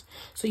great.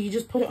 So you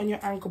just put it on your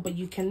ankle, but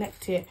you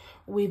connect it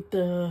with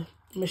the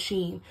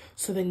machine,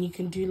 so then you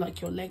can do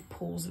like your leg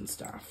pulls and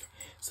stuff.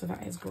 So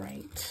that is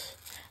great.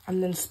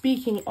 And then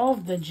speaking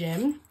of the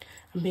gym,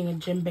 and being a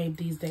gym babe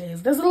these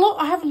days, there's a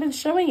lot I haven't been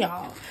showing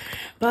y'all,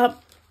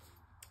 but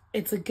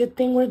it's a good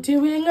thing we're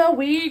doing a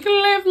weekly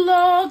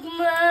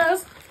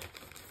Vlogmas,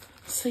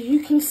 so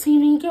you can see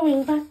me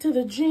going back to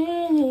the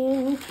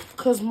gym,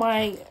 because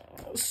my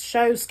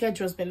show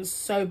schedule has been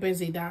so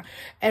busy that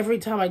every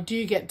time I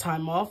do get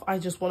time off, I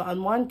just want to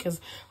unwind because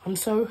I'm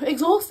so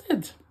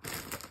exhausted.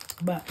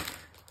 But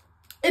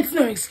it's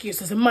no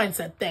excuse, it's a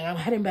mindset thing. I'm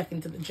heading back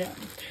into the gym.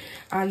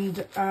 And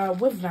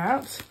with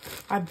that,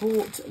 I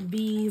bought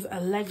these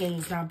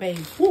leggings. Now, babe,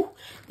 whew,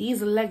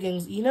 these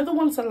leggings, you know the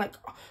ones that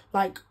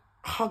like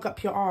hug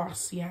up your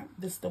ass? Yeah,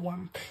 this is the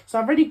one. So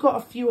I've already got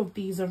a few of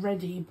these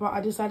already, but I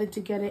decided to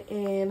get it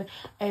in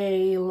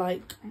a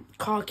like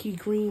khaki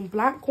green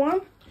black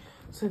one.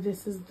 So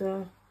this is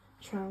the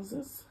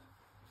trousers.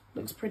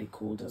 Looks pretty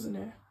cool, doesn't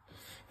it?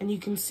 And you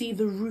can see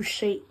the ruche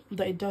shape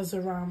that it does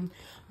around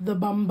the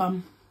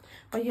bum.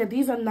 But yeah,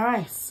 these are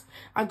nice.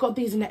 I got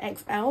these in an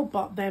XL,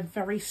 but they're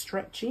very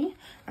stretchy,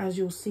 as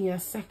you'll see in a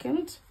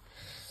second.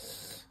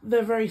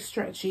 They're very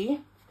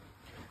stretchy,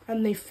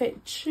 and they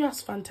fit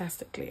just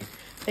fantastically.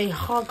 They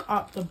hug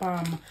up the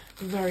bum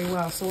very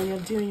well. So when you're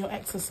doing your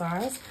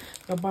exercise,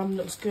 your bum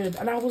looks good.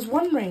 And I was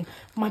wondering,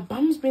 my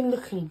bum's been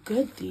looking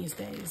good these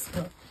days.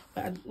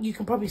 But you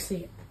can probably see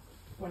it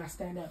when I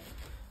stand up.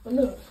 But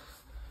look,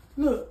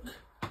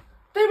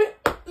 baby,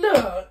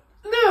 look.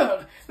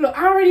 Look,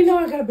 I already know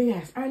I got a big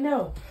ass. I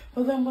know.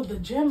 But then with the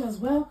gym as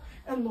well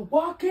and the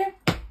walking,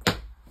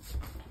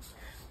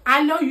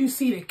 I know you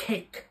see the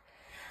cake.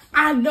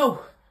 I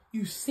know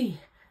you see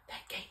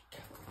that cake.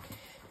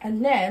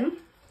 And then,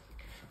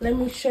 let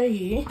me show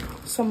you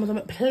some of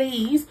them.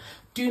 Please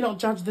do not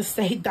judge the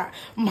state that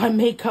my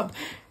makeup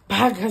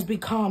bag has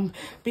become,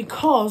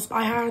 because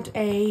I had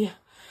a,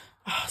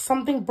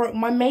 something broke.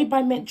 My Made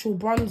by Mitchell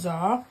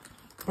bronzer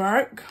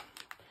broke.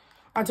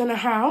 I don't know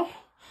how.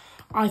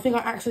 I think I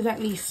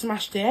accidentally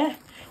smashed it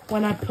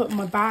when I put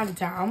my bag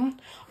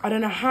down. I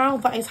don't know how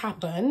that has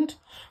happened,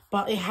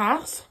 but it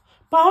has.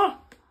 But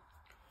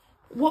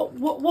what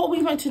are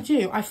we meant to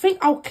do? I think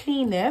I'll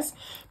clean this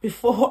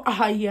before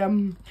I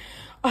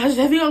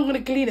think I'm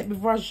gonna clean it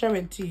before I show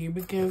it to you,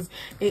 because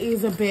it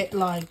is a bit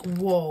like,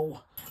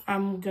 whoa.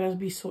 I'm gonna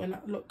be sorting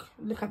out. Look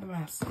at the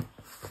mess.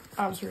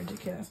 Absolutely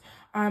ridiculous.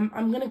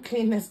 I'm gonna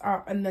clean this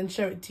up and then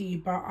show it to you.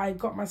 But I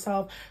got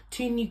myself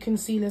 2 new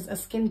concealers, a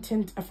skin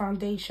tint, a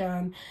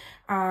foundation,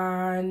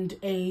 and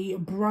a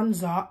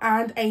bronzer,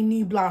 and a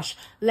new blush.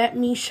 Let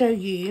me show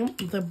you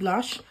the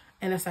blush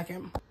in a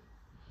second.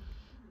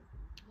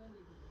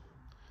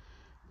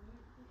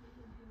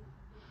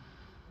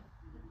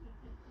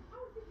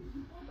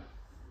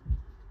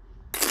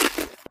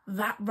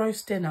 That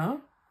roast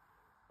dinner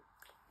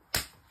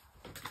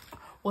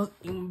was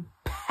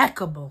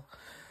impeccable.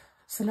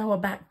 So now we're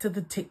back to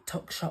the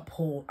TikTok shop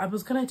haul. I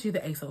was going to do the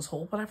ASOS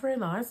haul, but I've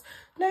realised,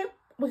 no,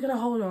 we're going to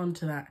hold on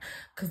to that,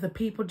 because the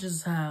people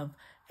deserve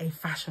a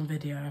fashion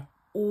video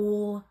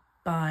all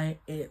by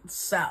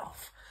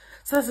itself.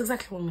 So that's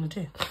exactly what I'm going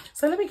to do.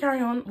 So let me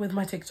carry on with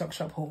my TikTok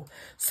shop haul.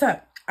 So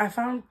I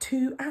found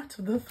 2 out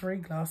of the 3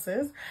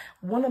 glasses.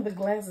 One of the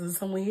glasses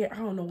somewhere here. I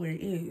don't know where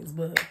it is,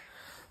 but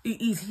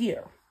it is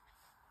here.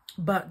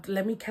 But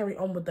let me carry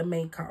on with the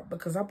makeup,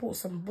 because I bought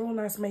some real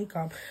nice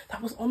makeup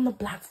that was on the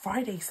Black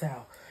Friday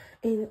sale.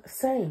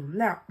 Insane.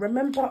 Now,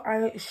 remember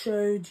I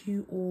showed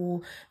you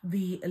all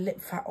the lip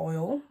fat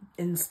oil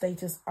in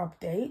status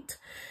update.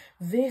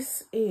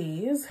 This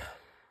is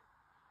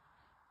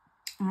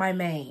my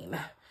main.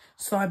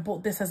 So I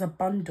bought this as a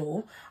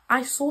bundle.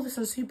 I saw this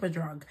in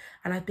Superdrug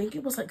and I think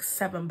it was like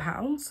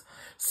 £7.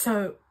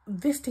 So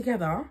this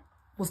together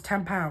was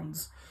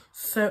 £10.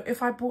 So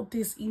if I bought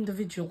this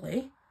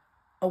individually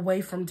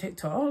away from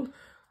TikTok,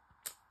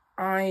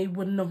 I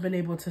wouldn't have been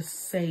able to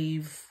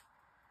save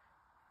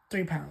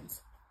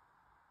 £3.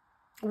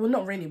 Well,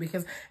 not really,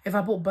 because if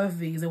I bought both of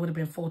these, it would have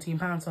been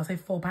 £14. So I say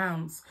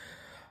 £4.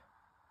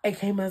 It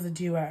came as a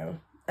duo,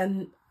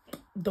 and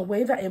the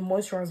way that it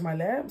moisturized my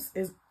lips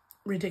is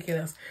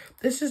ridiculous.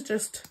 This is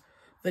just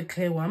the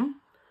clear one.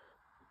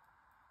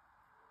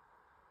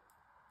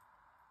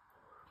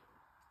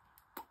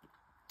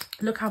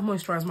 Look how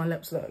moisturized my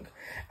lips look.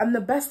 And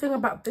the best thing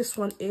about this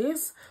one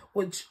is,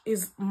 which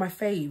is my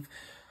fave,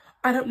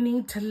 I don't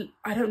need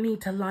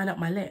to line up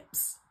my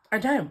lips. I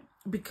don't,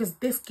 because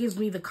this gives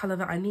me the color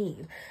that I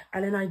need.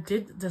 And then I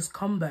did this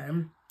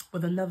combo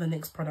with another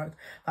NYX product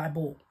that I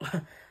bought.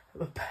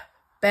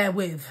 Bear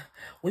with,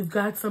 we've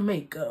got some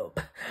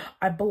makeup.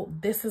 I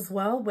bought this as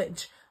well,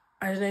 which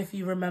I don't know if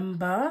you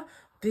remember.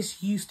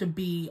 This used to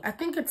be,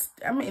 it's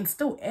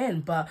still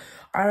in, but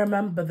I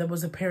remember there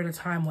was a period of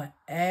time where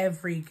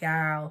every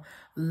gal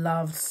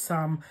loved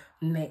some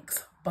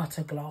NYX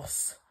butter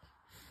gloss.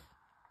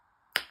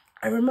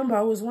 I remember I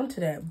always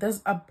wanted it.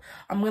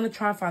 I'm going to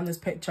try and find this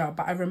picture,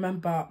 but I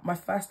remember my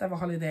first ever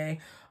holiday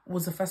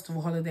was a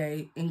festival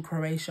holiday in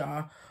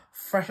Croatia,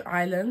 Fresh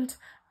Island,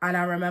 and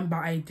I remember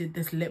I did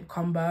this lip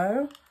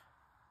combo.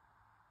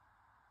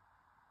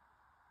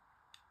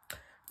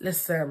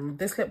 Listen,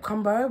 this lip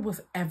combo was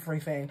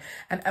everything.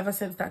 And ever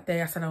since that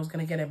day, I said I was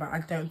going to get it, but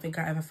I don't think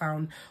I ever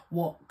found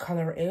what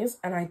colour it is.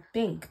 And I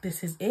think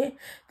this is it.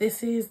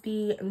 This is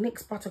the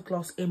NYX Butter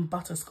Gloss in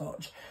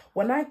Butterscotch.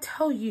 When I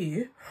tell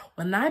you,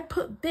 when I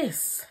put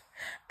this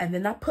and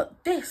then I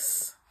put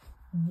this,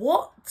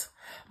 what?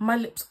 My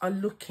lips are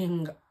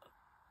looking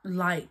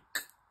like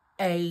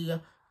a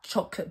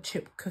chocolate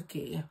chip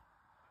cookie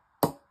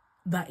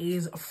that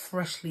is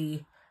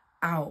freshly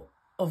out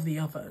of the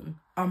oven.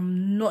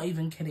 I'm not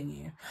even kidding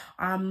you.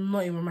 I'm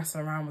not even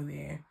messing around with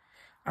you.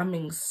 I'm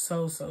being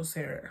so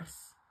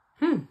serious.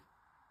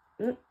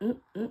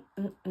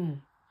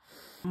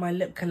 My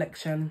lip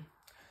collection.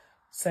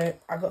 So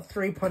I got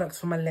 3 products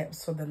for my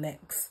lips for the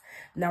NYX.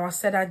 Now I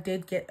said I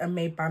did get a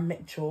Made by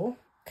Mitchell,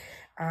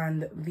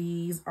 and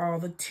these are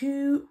the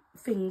 2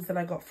 things that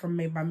I got from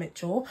Made by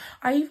Mitchell.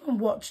 I even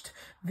watched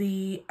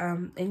the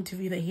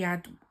interview that he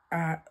had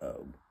at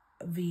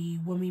the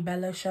Wumi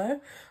Bella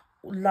show.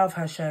 Love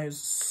her shows.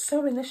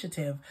 So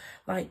initiative,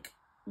 like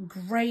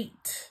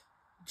great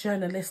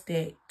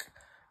journalistic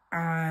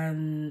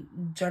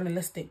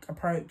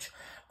approach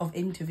of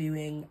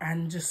interviewing,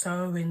 and just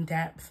so in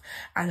depth,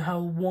 and her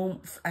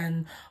warmth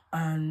and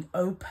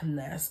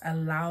openness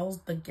allows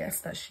the guests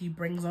that she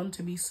brings on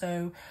to be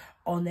so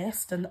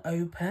honest and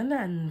open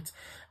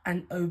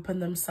and open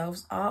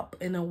themselves up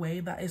in a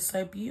way that is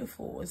so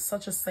beautiful. It's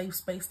such a safe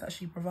space that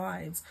she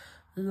provides.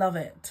 Love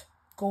it.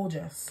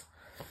 Gorgeous.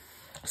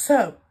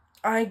 So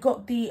I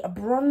got the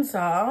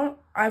bronzer.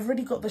 I've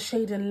already got the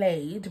Shade and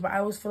Laid, but I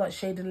always feel like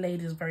Shade and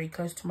Laid is very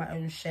close to my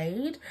own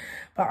shade.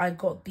 But I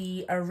got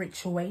the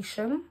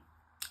Rituation.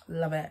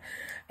 Love it.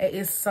 It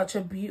is such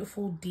a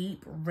beautiful,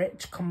 deep,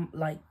 rich,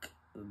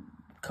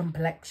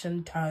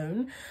 complexion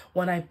tone.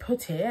 When I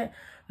put it,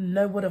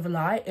 no word of a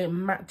lie, it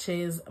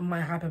matches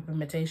my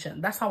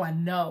hyperpigmentation. That's how I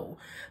know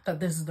that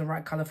this is the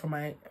right color for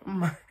my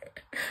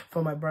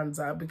for my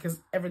bronzer, because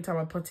every time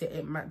I put it,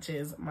 it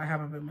matches my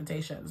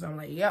hyperpigmentation. So I'm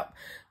like, yep,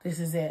 this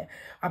is it.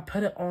 I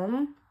put it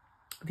on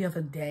the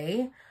other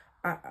day,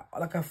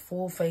 like a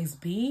full face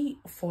B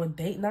for a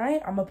date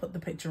night. I'm gonna put the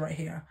picture right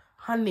here,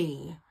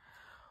 honey.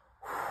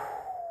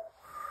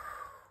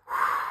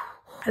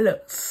 I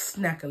look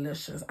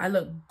snackalicious. I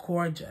look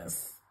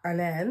gorgeous. And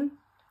then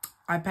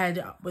I paired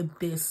it up with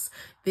this.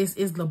 This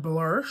is the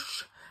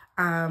blush.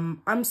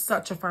 I'm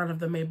such a fan of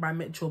the Made by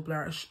Mitchell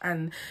blush.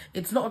 And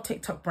it's not a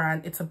TikTok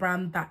brand. It's a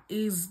brand that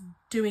is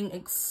doing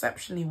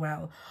exceptionally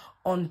well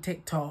on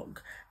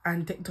TikTok.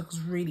 And TikTok's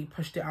really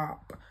pushed it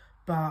up.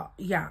 But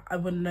yeah, I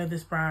wouldn't know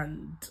this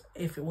brand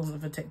if it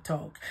wasn't for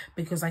TikTok,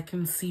 because I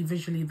can see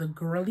visually the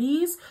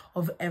girlies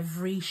of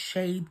every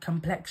shade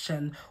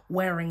complexion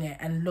wearing it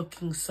and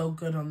looking so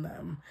good on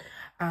them.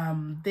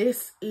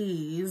 This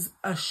is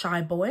a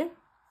Shy Boy.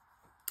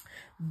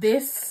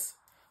 This,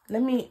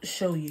 let me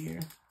show you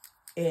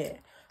it,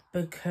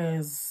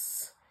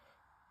 because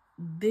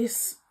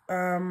this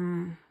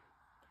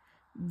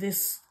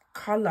this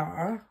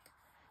color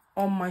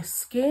on my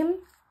skin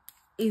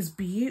is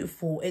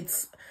beautiful.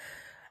 It's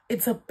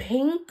a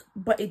pink,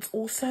 but it's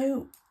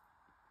also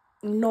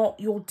not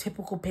your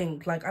typical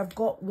pink. Like, I've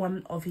got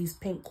one of his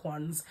pink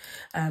ones,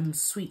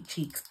 Sweet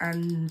Cheeks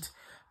and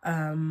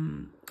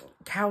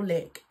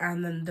Cowlick,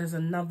 and then there's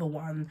another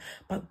one,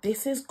 but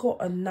this has got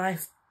a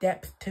nice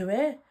depth to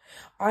it.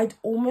 I'd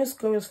almost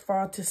go as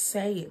far to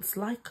say it's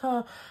like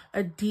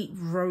a deep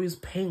rose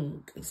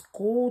pink. It's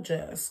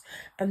gorgeous.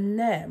 And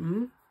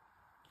then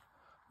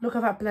look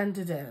at that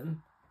blended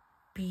in.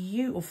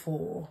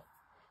 Beautiful.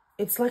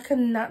 It's like a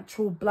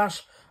natural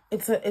blush.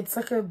 It's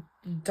like a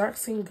dark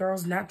skin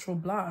girl's natural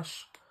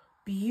blush.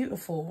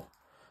 Beautiful.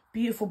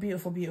 Beautiful,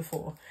 beautiful,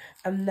 beautiful.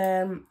 And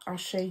then I'll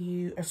show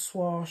you a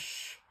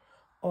swatch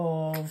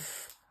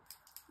of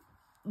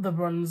the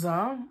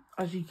bronzer.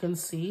 As you can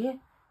see,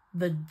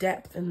 the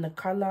depth in the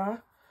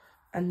color,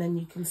 and then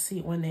you can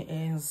see when it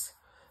is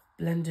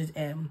blended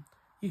in.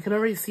 You can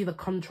already see the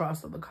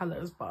contrast of the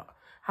colors, but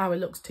how it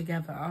looks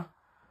together,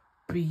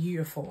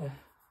 beautiful.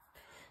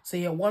 So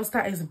yeah, once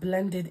that is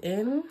blended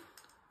in,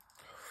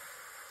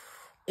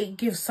 it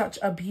gives such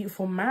a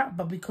beautiful matte,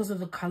 but because of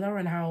the color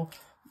and how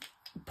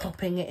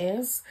popping it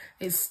is,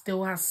 it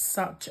still has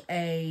such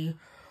a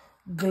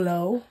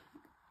glow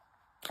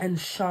and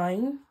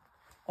shine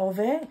of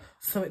it.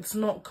 So it's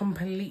not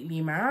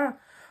completely matte,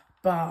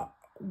 but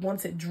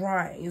once it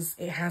dries,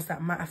 it has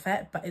that matte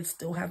effect, but it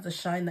still has the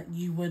shine that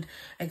you would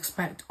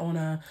expect on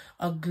a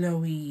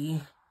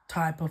glowy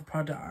type of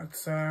product.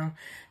 So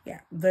yeah,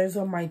 those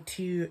are my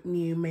two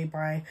new Made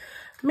by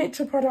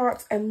Mitchell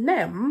products. And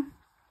then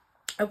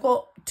I've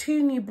got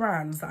two new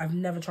brands that I've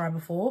never tried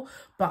before,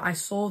 but I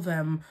saw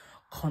them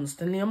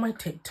constantly on my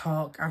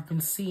TikTok. I've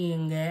been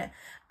seeing it,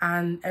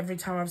 and every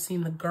time I've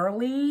seen the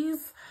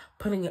girlies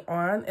putting it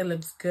on, it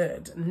looks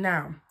good.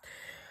 Now,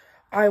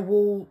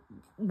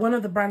 one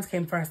of the brands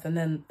came first, and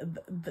then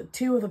the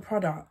two of the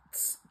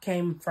products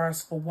came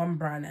first for one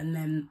brand, and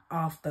then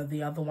after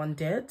the other one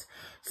did.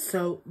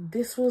 So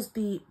this was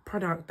the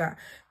product that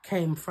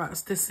came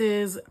first. This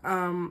is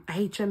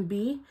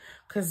H&B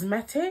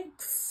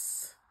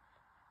Cosmetics.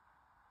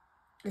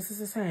 This is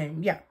the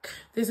same. Yeah,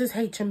 this is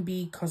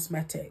H&B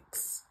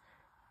Cosmetics.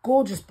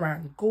 Gorgeous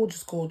brand.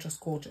 Gorgeous, gorgeous,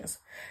 gorgeous.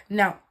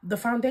 Now, the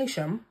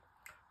foundation,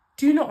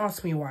 do not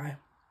ask me why.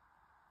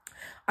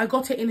 I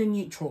got it in a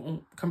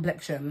neutral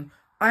complexion.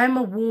 I am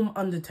a warm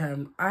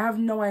undertone. I have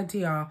no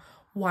idea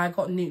why I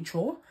got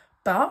neutral,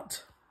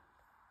 but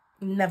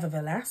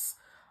nevertheless,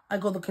 I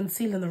got the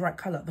concealer in the right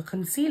colour. The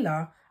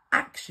concealer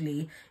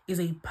actually is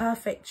a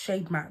perfect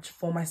shade match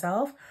for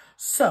myself.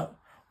 So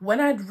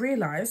when I'd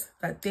realised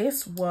that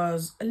this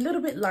was a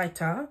little bit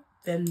lighter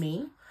than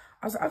me,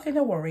 I was like, okay,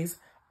 no worries.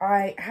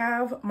 I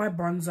have my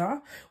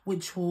bronzer,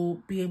 which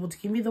will be able to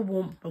give me the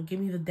warmth, but give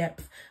me the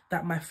depth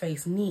that my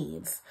face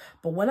needs.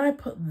 But when I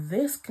put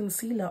this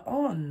concealer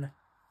on,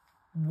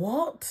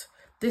 what?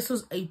 This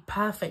was a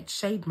perfect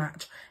shade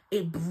match.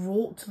 It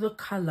brought the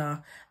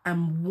colour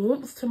and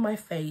warmth to my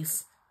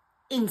face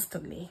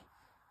instantly.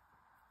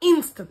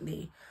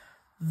 Instantly.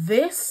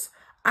 This,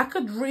 I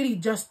could really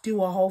just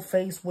do a whole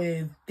face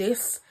with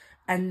this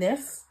and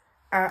this,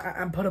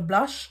 and put a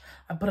blush,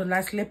 and put a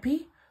nice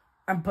lippy,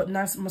 and put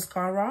nice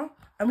mascara,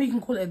 and we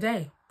can call it a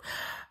day.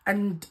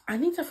 And I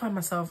need to find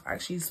myself,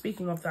 actually,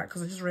 speaking of that,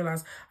 because I just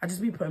realised I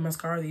just be putting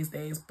mascara these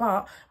days,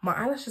 but my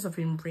eyelashes have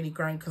been really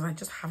growing because I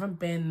just haven't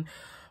been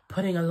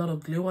putting a lot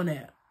of glue on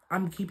it.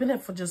 I'm keeping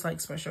it for just like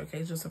special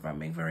occasions, if I'm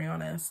being very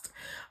honest.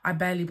 I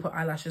barely put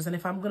eyelashes, and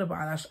if I'm going to put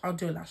eyelash, I'll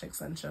do a lash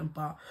extension,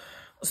 but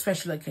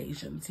special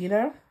occasions, you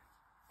know?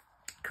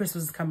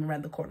 Christmas is coming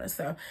around the corner,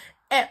 so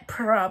it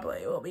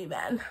probably will be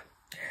then.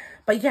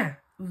 But yeah,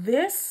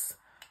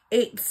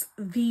 it's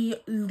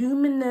the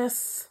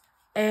Luminous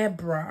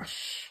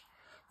Airbrush.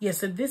 Yeah,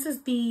 so this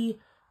is the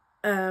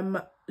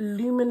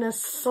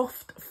Luminous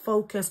Soft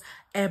Focus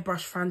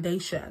Airbrush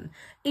Foundation.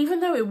 Even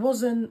though it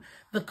wasn't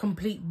the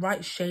complete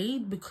right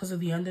shade because of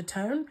the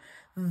undertone,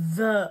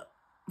 the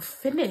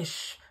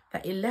finish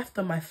that it left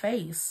on my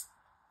face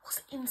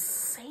was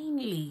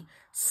insanely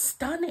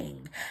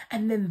stunning.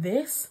 And then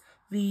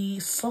the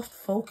Soft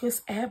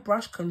Focus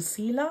Airbrush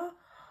Concealer,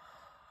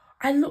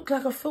 I looked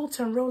like a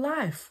filter in real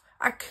life.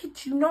 I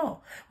kid you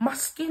not. My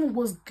skin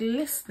was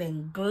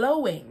glistening,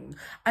 glowing.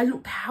 I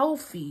looked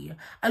healthy.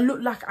 I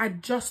looked like I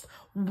just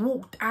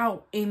walked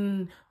out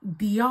in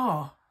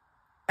DR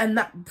and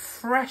that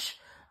fresh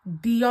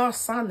DR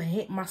sun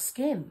hit my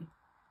skin.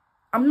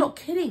 I'm not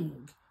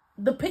kidding.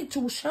 The picture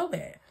will show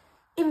it.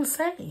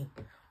 Insane.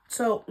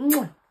 So,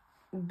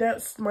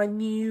 that's my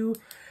new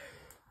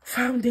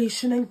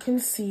foundation and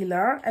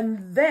concealer.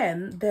 And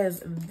then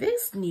there's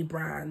this new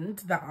brand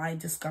that I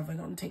discovered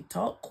on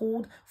TikTok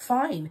called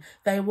Fine.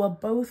 They were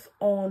both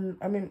on,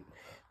 I mean,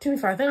 to be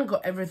fair, I think I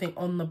got everything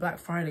on the Black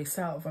Friday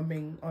sale, if I'm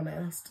being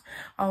honest.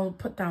 I'll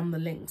put down the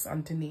links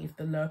underneath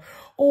below,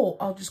 or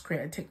I'll just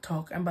create a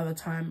TikTok, and by the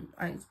time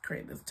I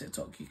create this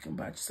TikTok, you can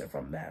purchase it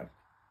from there.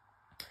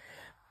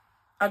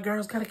 A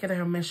girl's gotta get her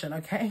commission,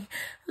 okay?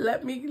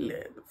 Let me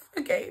live,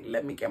 okay?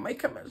 Let me get my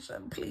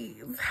commission,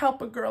 please. Help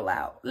a girl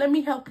out. Let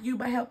me help you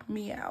by helping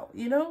me out,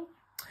 you know?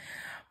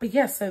 But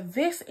yeah, so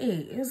this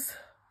is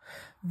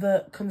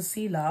the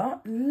concealer.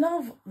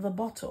 Love the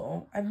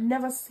bottle. I've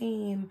never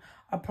seen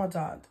a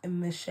product in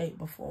this shape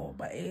before,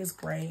 but it is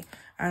great.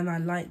 And I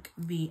like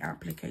the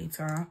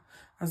applicator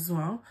as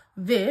well.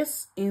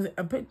 This is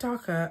a bit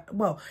darker.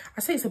 Well, I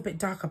say it's a bit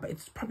darker, but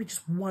it's probably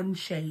just one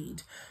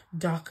shade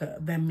darker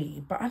than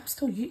me. But I'm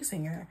still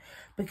using it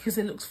because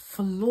it looks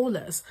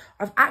flawless.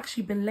 I've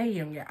actually been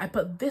layering it. I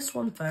put this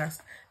one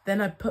first, then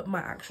I put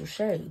my actual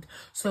shade.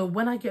 So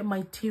when I get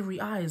my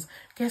teary eyes,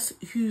 guess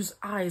whose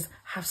eyes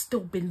have still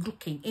been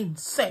looking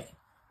insane?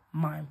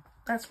 Mine.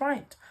 That's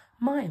right.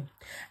 Mine.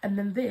 And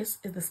then this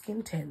is the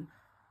skin tint.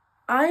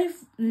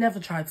 I've never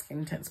tried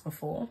skin tints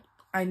before.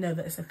 I know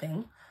that it's a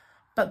thing.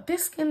 But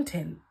this skin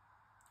tint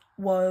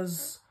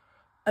was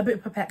a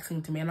bit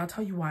perplexing to me, and I'll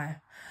tell you why.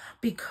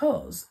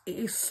 Because it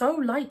is so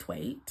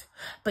lightweight,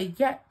 but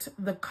yet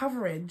the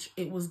coverage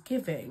it was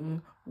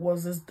giving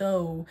was as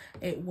though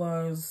it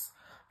was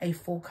a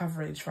full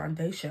coverage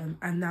foundation.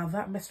 And now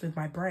that messed with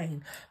my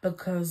brain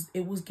because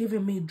it was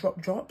giving me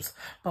drops,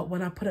 but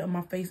when I put it on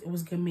my face, it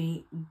was giving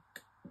me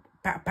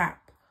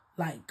pap.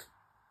 Like,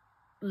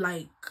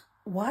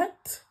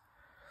 what?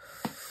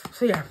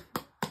 So yeah.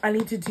 I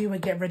need to do a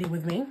get ready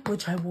with me,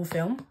 which I will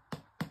film,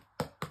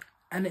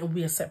 and it will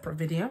be a separate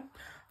video.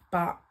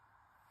 But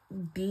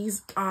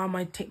these are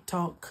my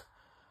TikTok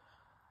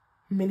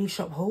mini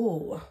shop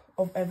haul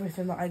of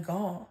everything that I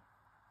got.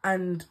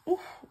 And ooh,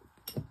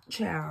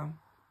 ciao.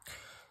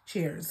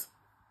 Cheers.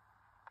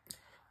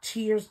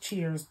 Cheers.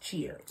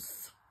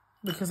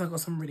 Because I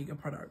got some really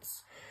good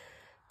products.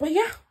 But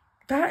yeah,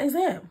 that is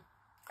it.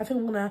 I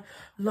think I'm gonna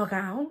log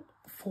out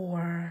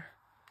for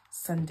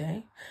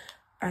Sunday.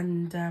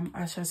 And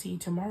I shall see you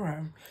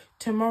tomorrow.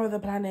 Tomorrow the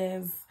plan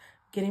is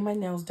getting my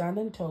nails done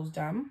and toes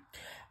done.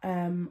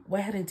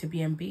 We're heading to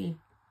B&B.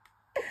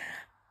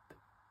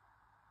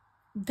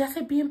 That's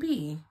a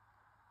B&B.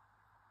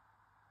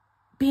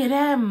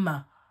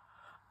 B&M.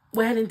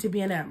 We're heading to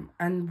B&M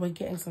and we're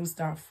getting some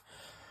stuff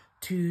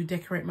to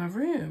decorate my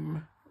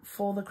room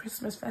for the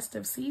Christmas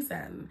festive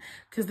season.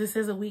 Because this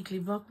is a weekly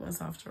Vlogmas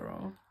after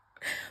all.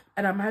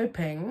 And I'm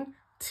hoping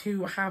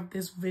to have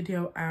this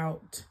video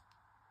out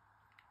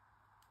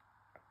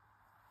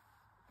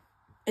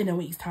in a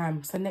week's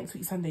time. So next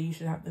week Sunday you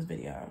should have this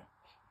video.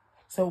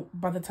 So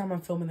by the time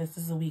I'm filming this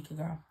is a week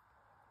ago.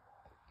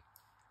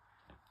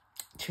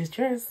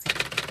 Cheers.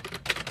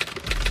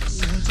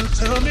 Santa,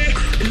 tell me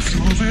if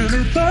you're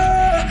really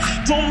there.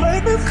 Don't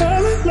make me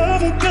fall in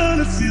love again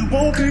if you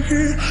won't be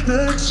here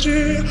next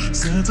year.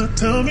 Santa,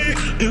 tell me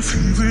if he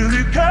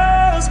really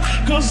cares,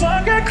 'cause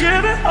I can't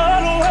give it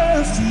all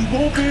away if you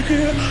won't be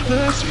here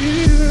next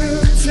year.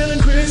 Feeling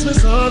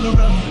Christmas all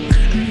around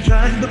and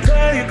trying to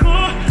play it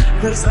cool.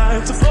 There's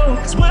time to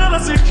focus when I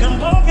see him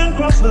walking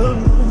across the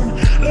room.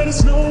 Let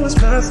us know it's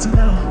past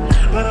now,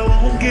 but I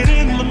won't get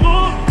in the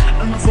mood.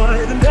 I'm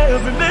avoiding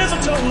every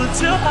mistletoe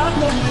until I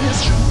know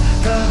it's true.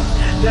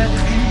 That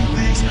he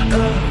thinks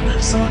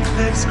of, so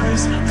next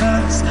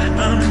Christmas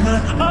I'm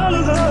not all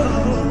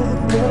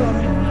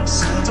alone.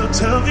 Santa,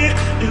 tell me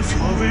if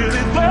you're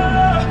really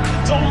there.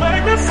 Don't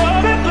make me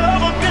fall in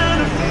love again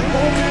if you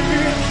won't be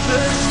here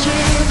next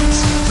year.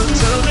 Santa,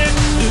 tell me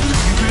if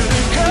he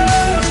really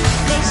cares,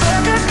 'cause I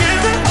can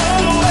give it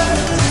all away.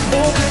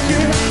 Won't be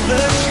here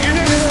next year.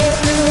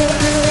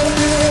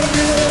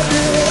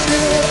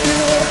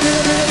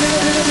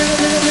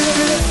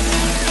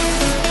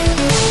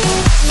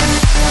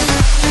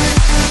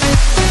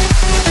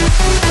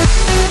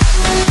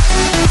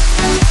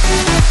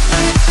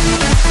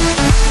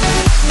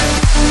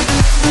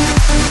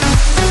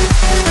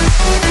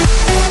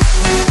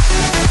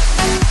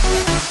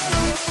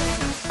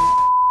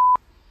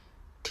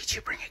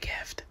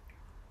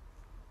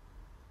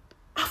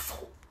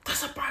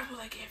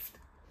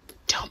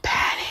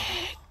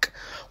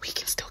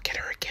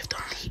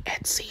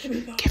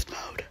 Should we go? Gift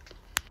mode.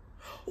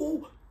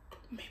 Oh,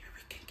 maybe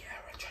we can get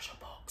her a treasure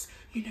box.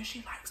 You know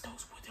she likes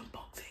those wooden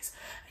boxes.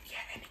 And yeah,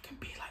 and it can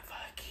be like for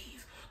her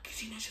keys.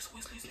 Because you know she's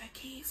always losing her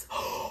keys.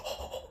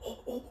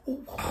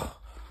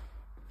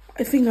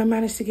 I think I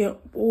managed to get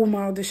all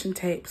my audition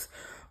tapes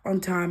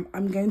on time.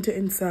 I'm going to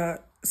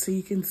insert so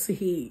you can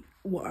see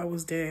what I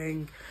was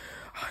doing.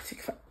 Oh, it took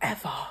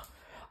forever.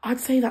 I'd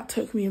say that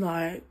took me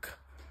like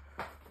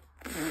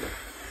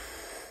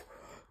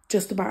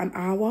just about an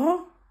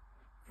hour.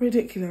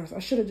 Ridiculous. I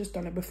should have just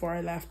done it before I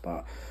left,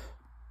 but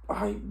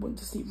I went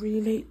to sleep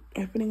really late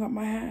opening up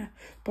my hair.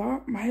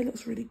 But my hair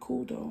looks really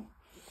cool though.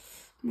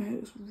 My hair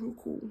looks real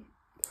cool.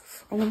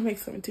 I want to make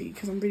something to eat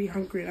because I'm really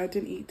hungry and I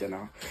didn't eat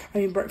dinner. I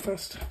mean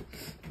breakfast.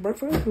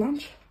 Breakfast?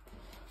 Lunch?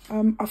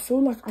 I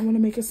feel like I want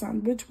to make a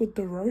sandwich with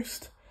the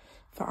roast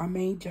that I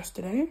made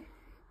yesterday.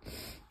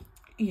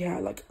 Yeah,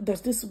 like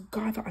there's this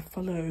guy that I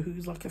follow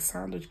who's like a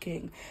sandwich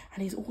king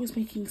and he's always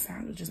making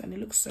sandwiches and it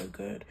looks so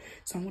good.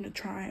 So I'm going to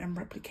try and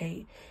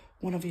replicate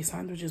one of his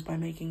sandwiches by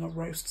making a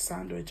roast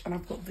sandwich. And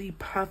I've got the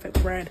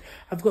perfect bread.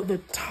 I've got the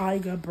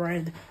tiger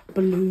bread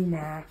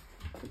bloomer.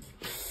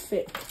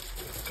 Thick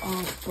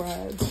ass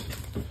bread.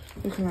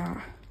 Look at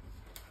that.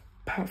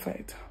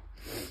 Perfect.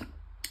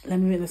 Let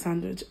me make the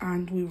sandwich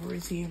and we will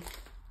resume.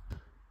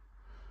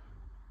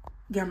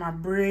 Get my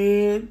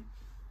bread,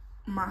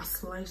 my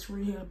sliced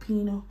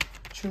jalapeno,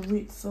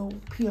 chorizo,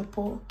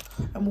 pepper,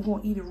 and we're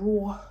gonna eat it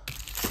raw.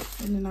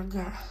 And then I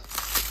got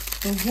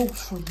the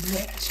roast from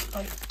last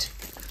night.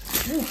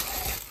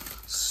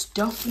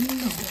 Stuffing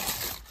it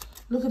all.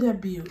 Look at that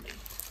beauty.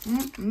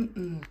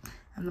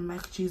 And the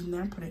mac and cheese in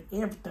there, I'm putting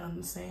everything on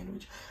the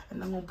sandwich.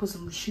 And I'm gonna put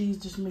some cheese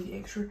just to make it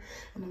extra.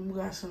 And then we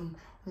got some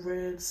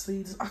red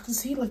seeds. I can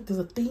see like there's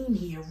a theme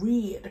here.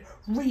 Red,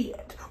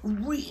 red,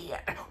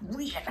 red,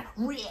 red,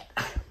 red.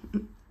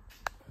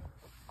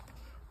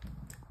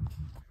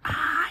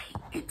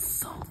 It's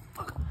so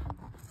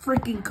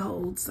freaking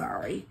cold.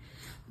 Sorry.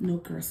 No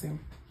cursing.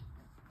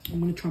 I'm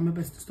gonna try my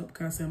best to stop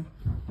cursing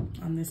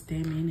on this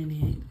damn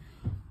internet.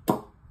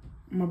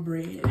 My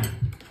bread.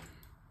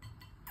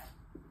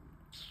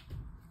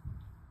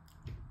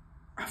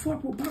 I thought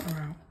I put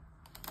butter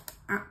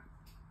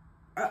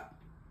out.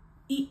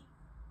 Eat.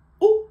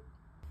 Ooh.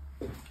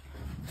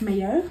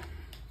 Mayo.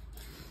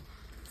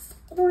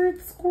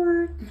 Squirt,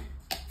 squirt.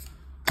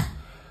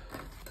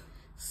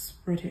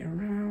 Spread it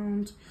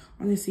around.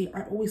 Honestly,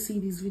 I always see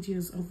these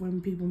videos of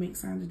when people make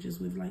sandwiches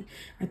with like,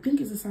 I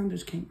think it's a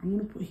sandwich king. I'm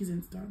gonna put his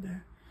Insta out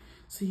there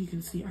so you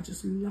can see. I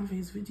just love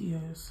his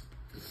videos.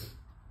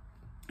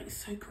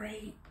 It's so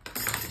great.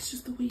 It's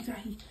just the way that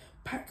he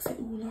packs it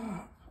all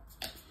up.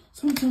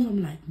 Sometimes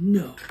I'm like,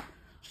 no,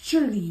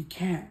 surely you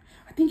can't.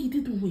 I think he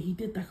did one where he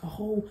did like a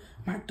whole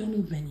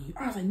McDonald's menu.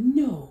 I was like,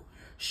 no,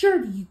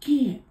 surely you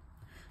can't.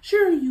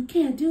 Surely you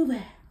can't do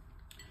that.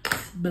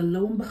 But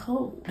lo and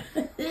behold,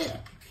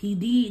 he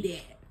did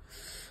it.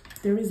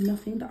 There is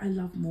nothing that I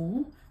love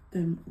more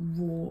than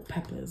raw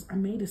peppers. I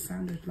made a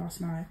sandwich last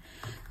night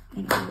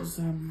when I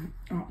was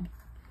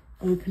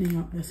opening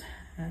up this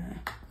hair.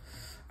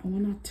 And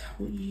when I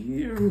tell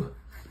you,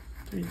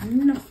 there is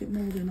nothing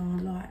more than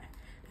I like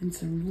than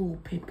some raw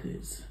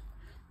peppers.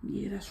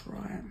 Yeah, that's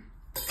right.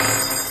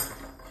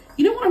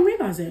 You know what I'm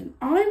realising?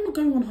 I'm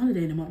going on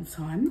holiday in a month's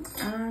time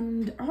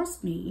and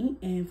ask me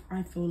if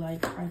I feel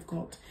like I've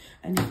got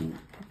anything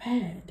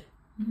prepared.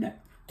 No.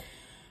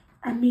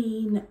 I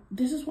mean,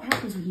 this is what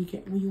happens when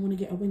you want to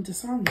get a winter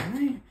sun,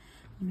 right?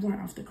 Right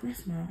after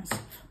Christmas.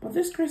 But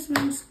this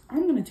Christmas,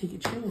 I'm going to take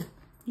it chill.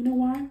 You know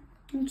why?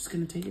 I'm just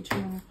going to take it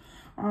chill.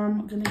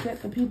 I'm going to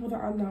get the people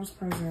that I love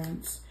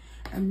presents.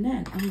 And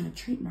then I'm going to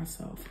treat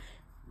myself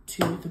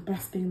to the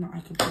best thing that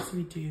I could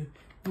possibly do,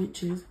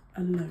 which is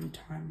alone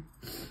time.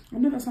 I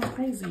know that sounds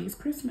crazy. It's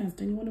Christmas.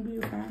 Don't you want to be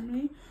with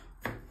family?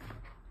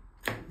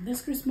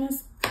 This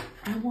Christmas,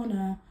 I want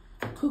to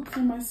cook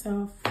for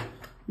myself,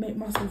 make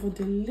myself a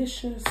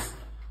delicious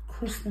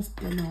Christmas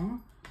dinner,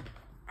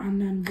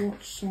 and then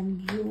watch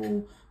some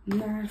real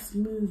nice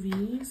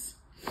movies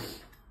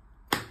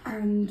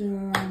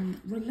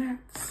and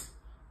relax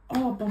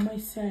all by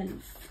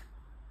myself.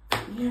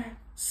 Yeah,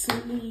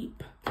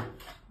 sleep,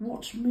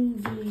 watch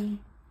movie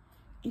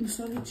in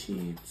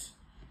solitude.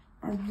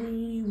 I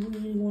really,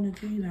 really want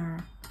to do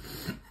that.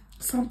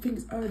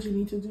 Something's urging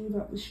me to do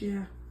that this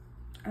year,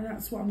 and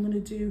that's what I'm going to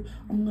do.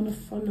 I'm going to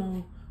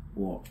follow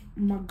what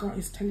my gut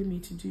is telling me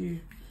to do.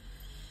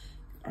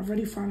 I've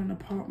already found an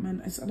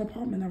apartment. It's an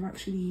apartment I've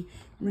actually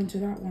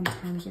rented out one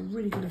time. It's a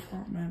really good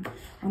apartment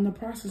and the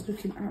price is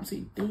looking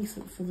absolutely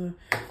decent for the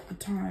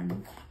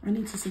time. I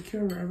need to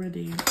secure it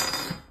already,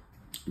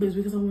 but it's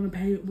because I want to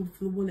pay it with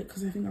the wallet,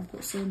 because I think I've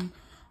got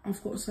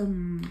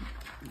some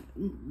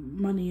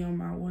money on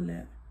my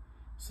wallet,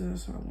 so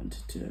that's what I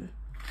wanted to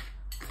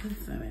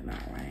confirm it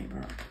that way.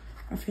 But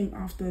I think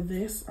after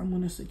this I'm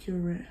gonna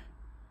secure it.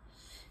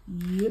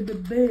 Yeah,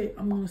 baby,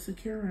 I'm gonna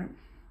secure it,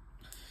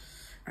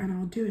 and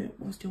I'll do it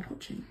whilst you're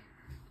watching.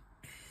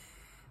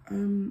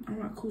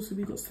 Alright, cool. So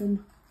we got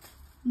some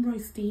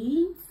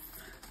roasties.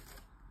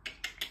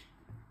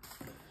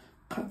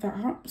 cut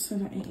that up so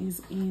that it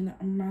is in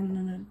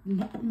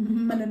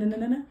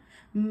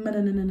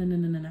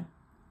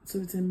so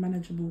it's in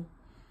manageable.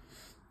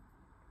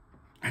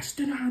 I just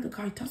don't know how the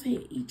guy does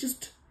it. He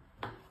just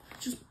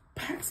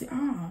packs it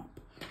up.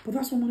 But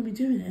that's what I'm going to be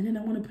doing. And then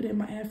I want to put it in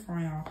my air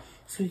fryer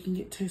so it can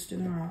get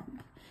toasted up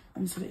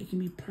and so that it can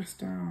be pressed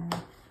down.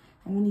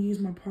 I want to use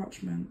my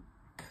parchment.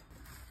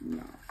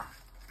 No.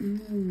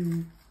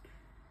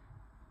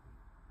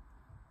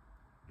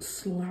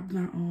 Slap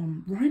that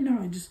on. Right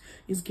now, it just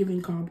is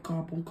giving carb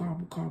on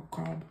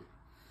carb.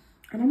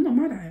 And I'm not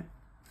mad at it.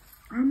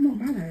 I'm not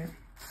mad at it.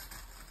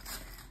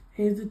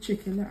 Here's the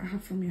chicken that I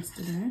had from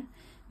yesterday.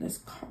 Let's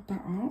cut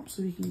that up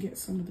so we can get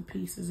some of the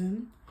pieces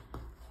in.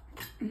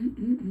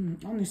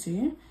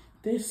 Honestly,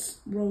 this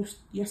roast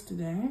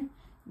yesterday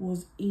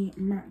was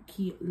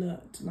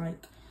immaculate.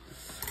 Like,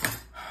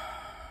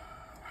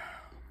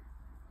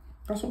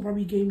 that's what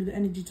probably gave me the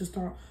energy to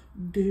start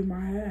doing my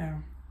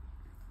hair.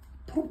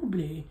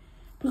 Probably.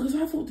 Because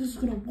I thought this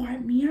was going to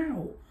wipe me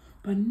out.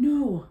 But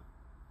no.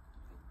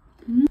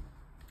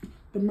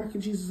 The mac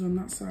and cheese is on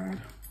that side.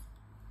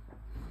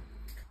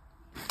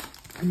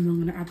 And then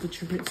I'm going to add the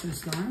chorizo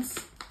slice.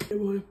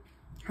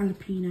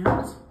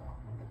 Jalapenos.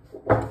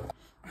 I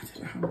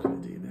don't know how I'm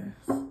going to do this.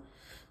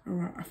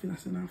 Alright, I think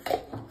that's enough.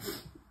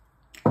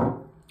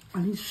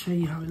 I need to show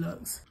you how it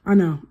looks. I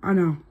know.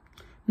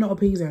 Not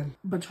appeasing,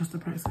 but trust the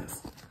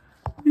process.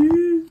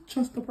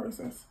 Trust the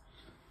process.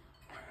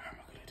 How am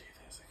I going to do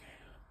this? Okay.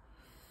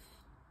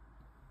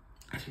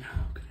 I don't know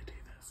how I'm going to do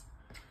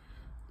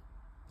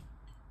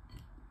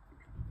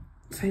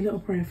this. Say a little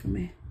prayer for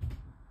me.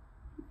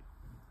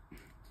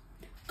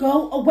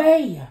 Go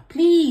away,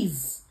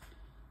 please.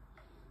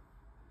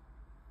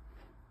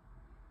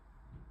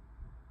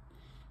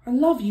 I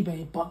love you,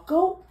 babe, but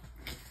go.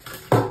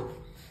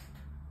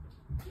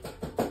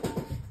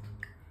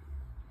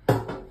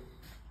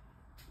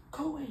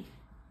 Go away.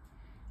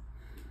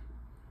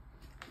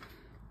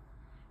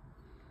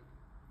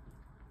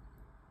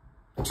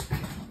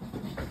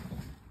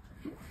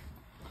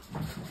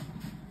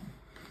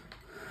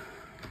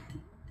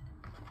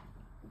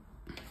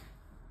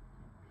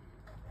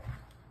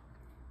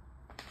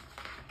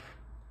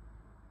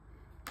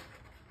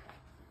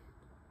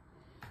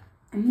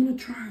 I'm gonna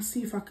try and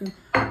see if I can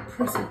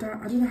press it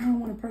down. I don't know how I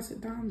want to press it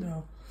down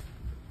though.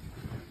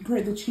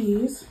 Grate the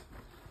cheese.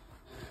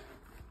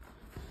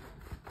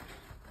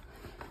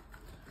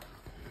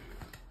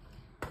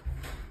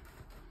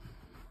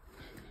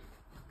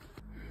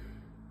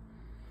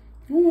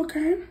 Oh,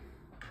 okay.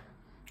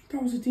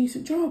 That was a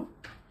decent job.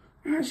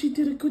 I actually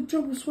did a good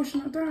job of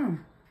swashing it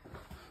down.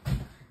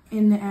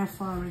 In the air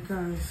fryer it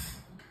goes.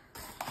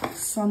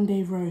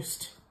 Sunday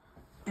roast.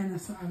 And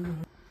that's what I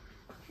love.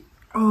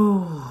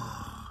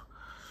 Oh,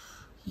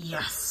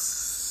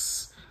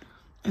 yes.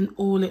 In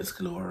all its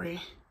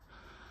glory.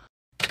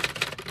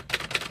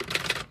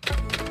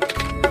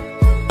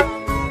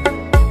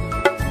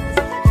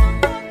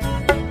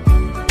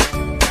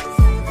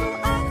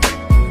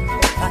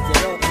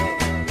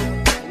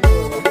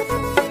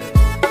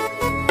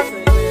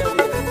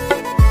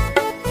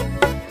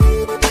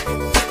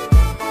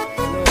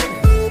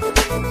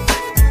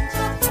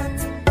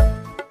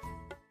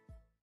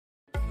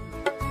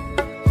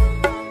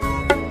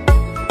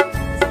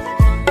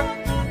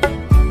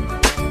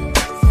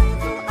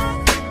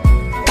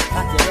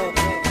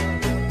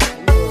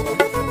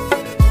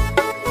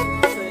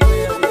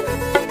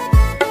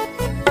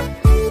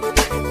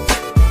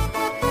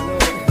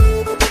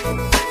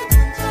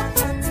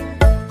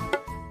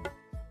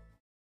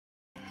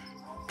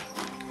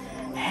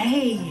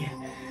 Hey,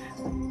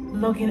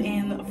 logging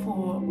in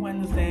for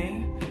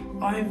Wednesday.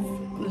 I've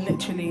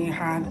literally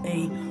had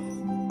a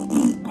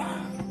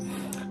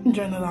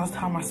during the last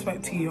time I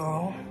spoke to you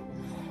all,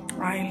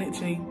 I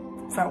literally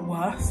felt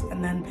worse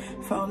and then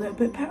felt a little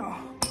bit better.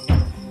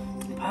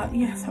 But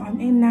yeah, so I'm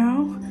in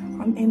now.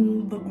 I'm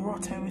in the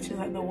grotto, which is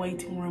like the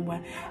waiting room,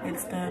 where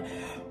it's the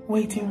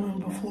waiting room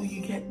before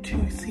you get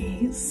to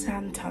see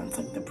Santa. It's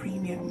like the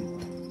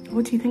premium.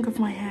 What do you think of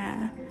my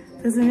hair?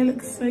 Doesn't it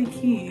look so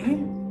cute?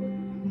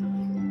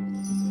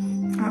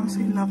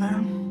 Absolutely love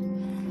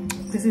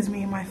it. This is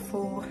me in my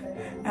full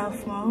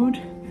elf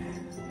mode.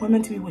 We're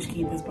meant to be wish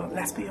keepers, but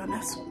let's be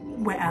honest,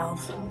 we're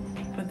elves.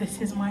 But this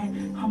is my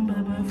humble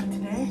abode for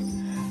today.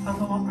 I've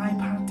got my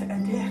iPad to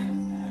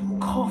edit,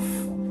 cough,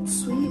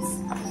 sweets,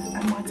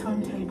 and my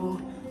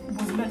timetable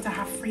was meant to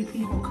have 3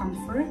 people come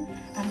through,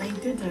 and they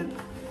didn't.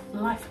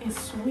 Life is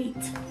sweet.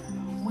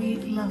 We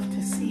love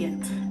to see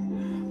it.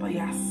 But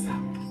yes,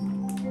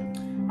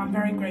 I'm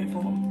very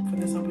grateful for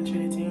this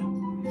opportunity.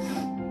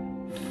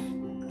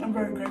 I'm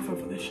very grateful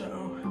for this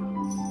show,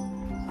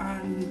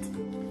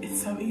 and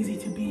it's so easy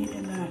to be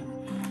in a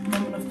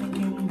moment of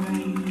thinking where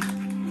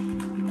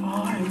you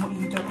are and what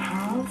you don't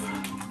have,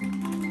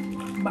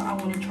 but I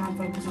want to try and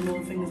focus on all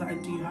the things that I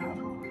do have,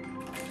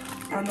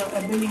 and the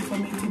ability for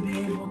me to be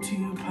able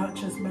to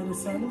purchase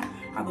medicine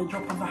at the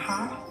drop of a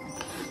hat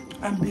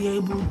and be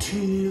able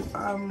to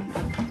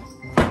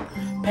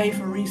pay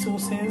for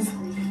resources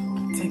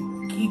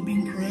to keep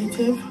being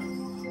creative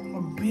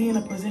or be in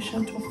a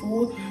position to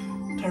afford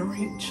to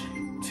reach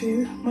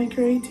to my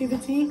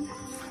creativity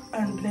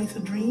and place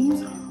of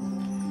dreams.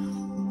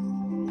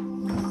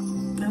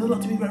 There's a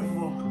lot to be grateful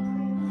for.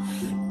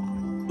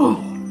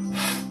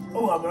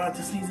 Oh, I'm about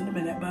to sneeze in a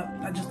minute, but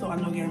I just thought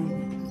I'd log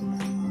in.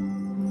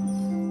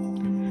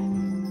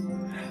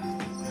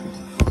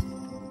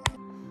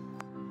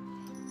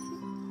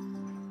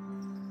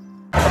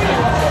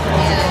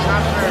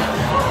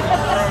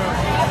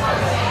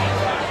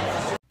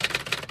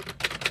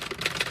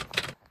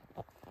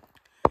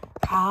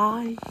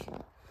 Hi.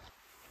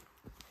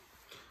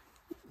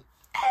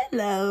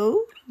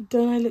 Hello.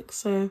 Don't I look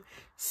so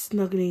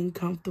snuggly and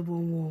comfortable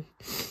and warm?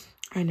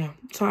 I know.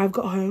 So I've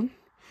got home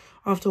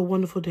after a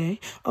wonderful day.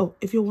 Oh,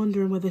 if you're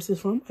wondering where this is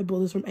from, I bought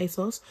this from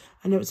ASOS.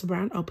 I know it's a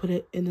brand. I'll put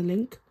it in the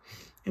link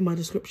in my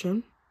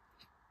description.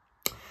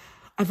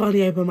 I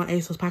finally opened my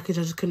ASOS package.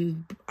 I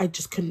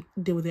just couldn't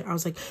deal with it. I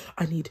was like,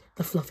 I need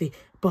the fluffy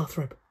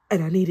bathrobe.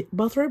 And I need it.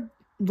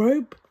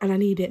 Robe, and I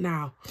need it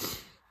now.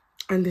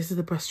 And this is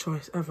the best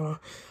choice ever.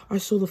 I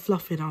saw the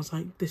fluffy and I was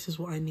like, this is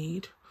what I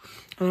need.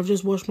 And I've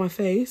just washed my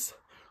face.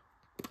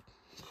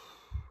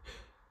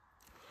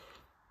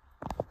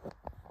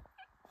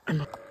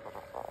 And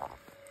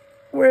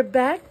we're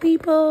back,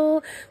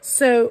 people.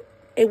 So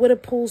it would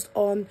have paused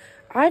on,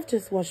 I've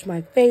just washed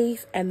my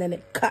face, and then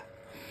it cut.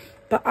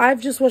 But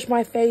I've just washed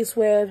my face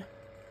with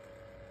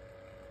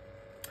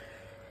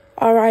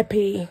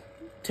RIP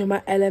to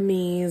my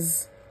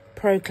LME's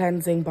Pro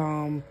Cleansing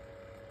Balm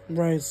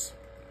Rose.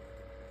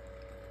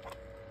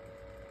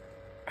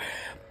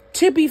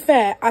 To be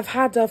fair, I've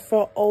had her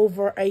for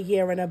over a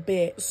year and a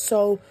bit,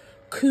 so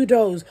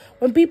kudos.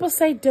 When people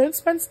say don't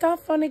spend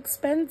stuff on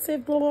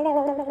expensive, blah, blah,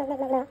 blah, blah, blah,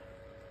 blah,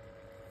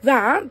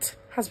 that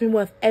has been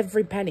worth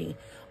every penny.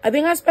 I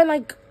think I spent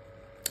like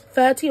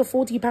 30 or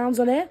 40 pounds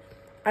on it,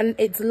 and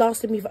it's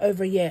lasted me for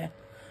over a year.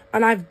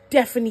 And I've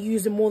definitely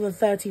used it more than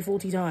 30,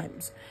 40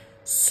 times.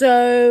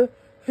 So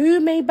who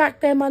made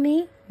back their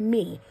money?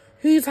 Me.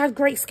 Who's had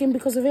great skin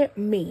because of it?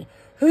 Me.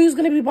 Who's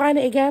going to be buying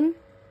it again?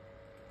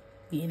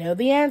 You know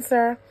the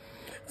answer.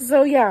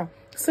 So yeah,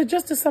 so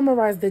just to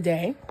summarize the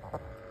day,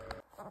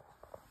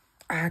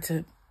 I had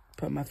to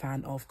put my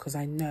fan off because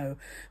I know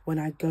when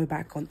I go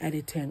back on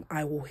editing,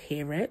 I will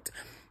hear it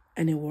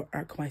and it will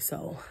irk my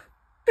soul.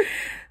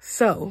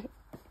 So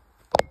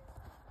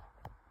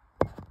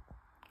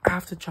I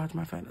have to charge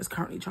my phone. It's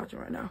currently charging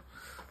right now.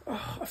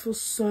 Oh, I feel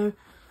so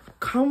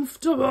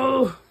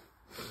comfortable.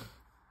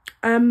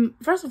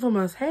 First and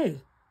foremost,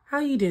 hey, how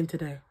are you doing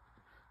today?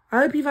 I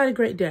hope you've had a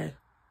great day.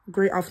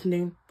 Great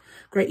afternoon,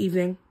 great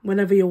evening,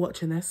 whenever you're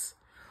watching this.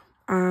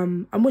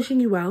 I'm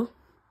wishing you well.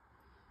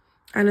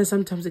 I know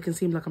sometimes it can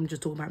seem like I'm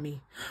just talking about me.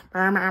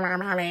 But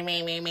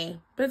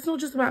it's not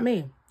just about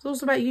me. It's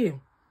also about you.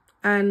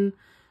 And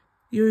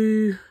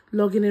you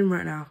logging in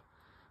right now.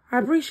 I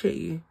appreciate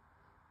you.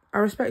 I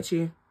respect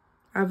you.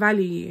 I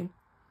value you.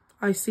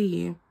 I see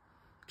you.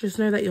 Just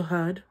know that you're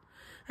heard.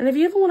 And if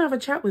you ever want to have a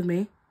chat with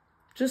me,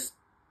 just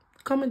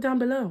comment down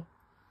below.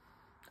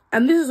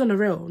 And this is on a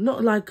real,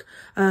 not like,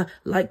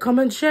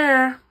 comment,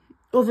 share.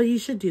 Although you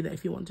should do that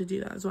if you want to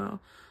do that as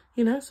well.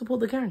 You know, support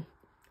the gang.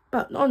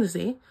 But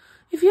honestly,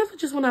 if you ever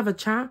just want to have a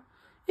chat,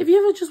 if you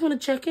ever just want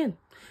to check in,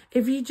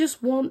 if you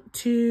just want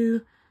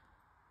to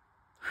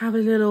have a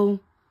little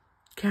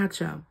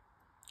catch up,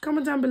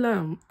 comment down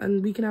below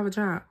and we can have a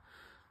chat.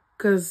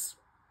 Because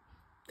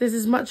this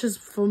is as much as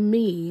for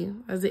me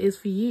as it is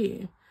for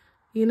you,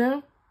 you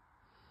know?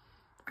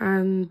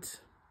 And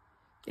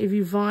if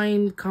you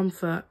find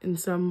comfort in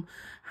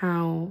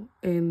somehow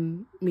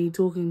in me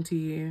talking to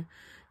you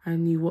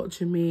and you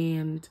watching me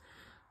and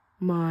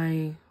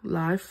my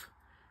life,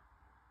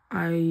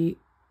 I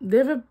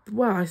think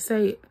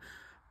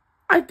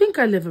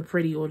I live a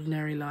pretty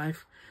ordinary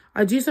life.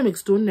 I do some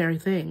extraordinary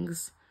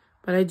things,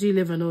 but I do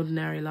live an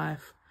ordinary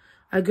life.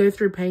 I go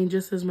through pain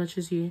just as much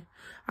as you.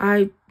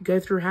 I go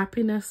through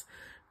happiness.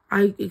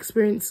 I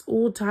experience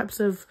all types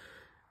of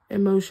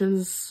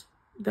emotions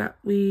that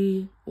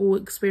we all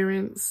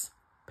experience.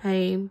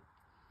 Pain,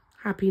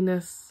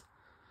 happiness,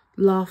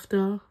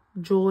 laughter,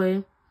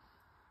 joy,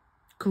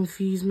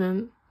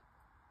 confusement,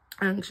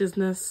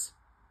 anxiousness,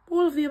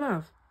 all of the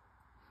above.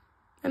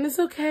 And it's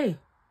okay.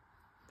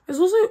 It's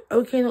also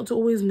okay not to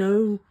always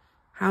know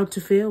how to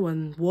feel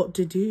and what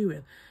to do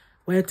and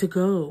where to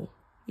go,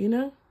 you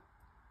know?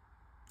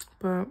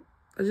 But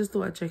I just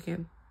thought I'd check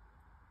in.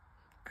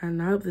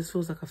 And I hope this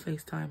feels like a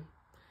FaceTime.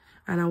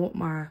 And I want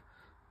my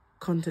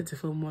content to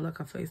feel more like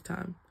a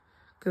FaceTime.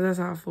 Because that's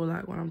how I feel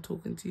like when I'm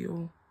talking to you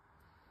all.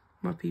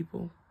 My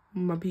people.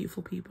 My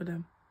beautiful people,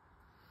 them.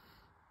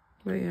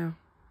 But yeah.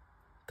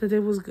 Today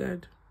was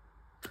good.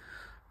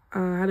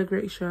 I had a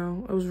great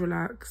show. I was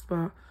relaxed,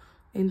 but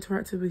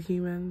interacted with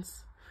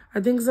humans. I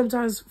think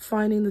sometimes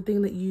finding the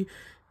thing that you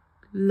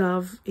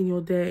love in your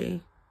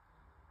day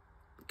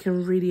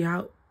can really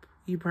help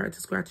you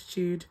practice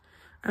gratitude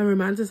and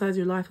romanticize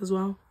your life as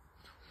well.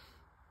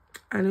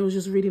 And it was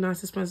just really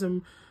nice to spend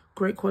some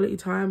great quality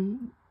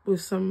time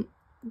with some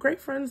great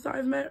friends that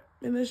I've met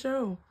in the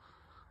show.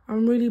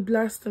 I'm really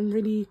blessed and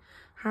really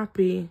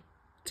happy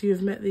to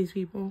have met these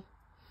people,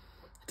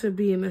 to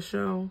be in the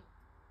show.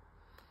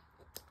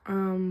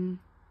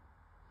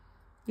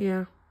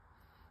 Yeah.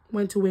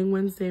 Went to Wing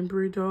Wednesday in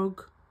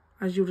Brewdog,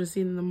 as you would have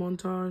seen in the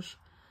montage.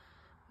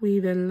 We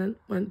then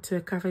went to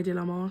Café de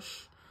la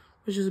Marche,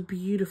 which is a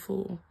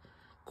beautiful,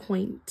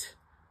 quaint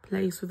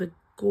place with a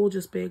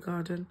gorgeous beer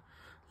garden.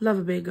 Love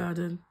a beer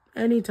garden.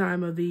 Any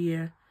time of the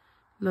year.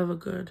 Love a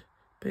good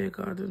beer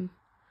garden.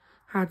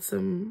 Had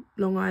some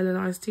Long Island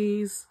iced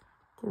teas.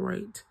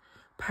 Great.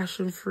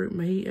 Passion fruit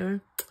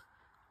mojito.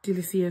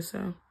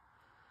 Delicioso.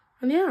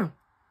 And yeah.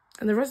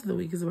 And the rest of the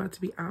week is about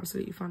to be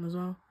absolutely fun as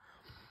well.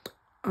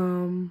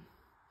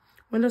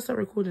 When did I start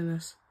recording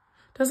this?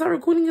 Did I start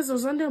recording this on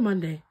Sunday or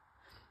Monday?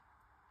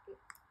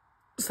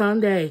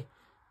 Sunday.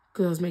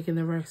 Because I was making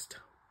the roast.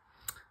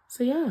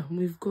 So yeah,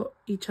 we've got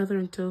each other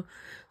until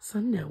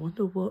Sunday. I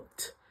wonder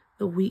what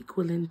the week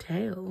will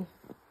entail.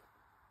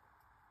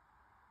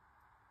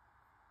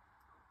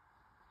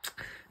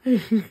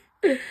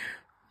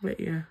 But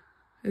yeah,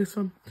 it's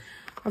fun.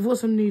 I've got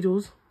some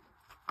noodles,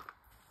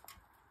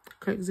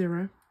 Coke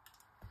Zero,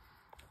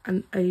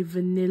 and a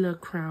vanilla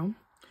crown.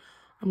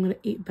 I'm gonna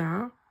eat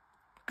that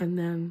and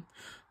then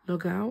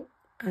log out,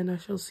 and I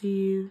shall see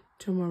you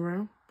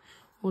tomorrow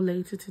or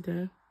later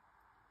today.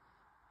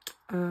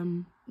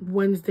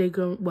 Wednesday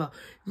well,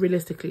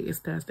 realistically it's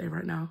Thursday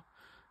right now.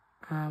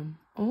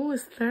 Oh,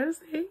 it's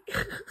Thursday.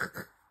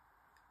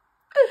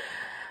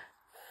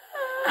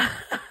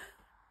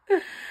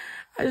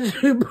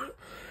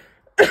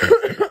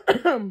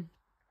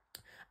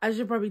 I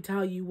should probably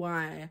tell you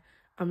why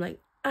I'm like,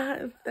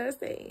 it's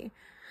Thursday.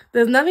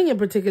 There's nothing in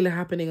particular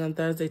happening on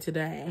Thursday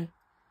today.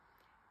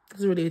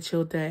 It's really a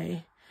chill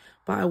day.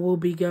 But I will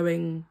be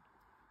going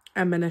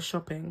M&S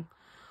shopping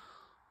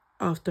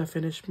after I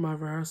finish my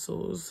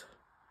rehearsals.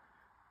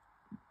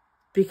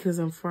 Because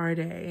on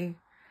Friday,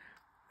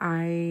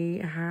 I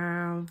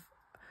have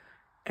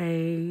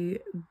a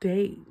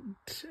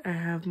date. I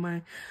have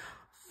my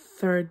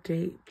third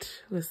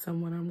date with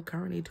someone I'm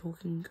currently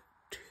talking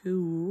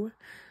to.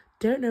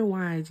 Don't know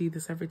why I do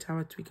this every time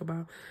I speak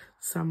about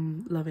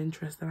some love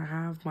interest that I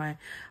have. I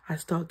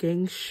start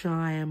getting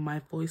shy and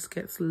my voice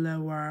gets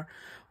lower.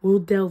 We'll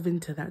delve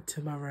into that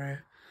tomorrow.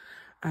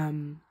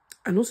 And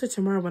also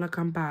tomorrow when I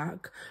come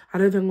back, I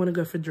don't think I'm going to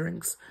go for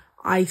drinks.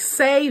 I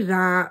say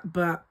that,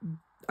 but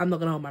I'm not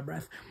going to hold my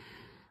breath.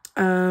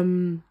 I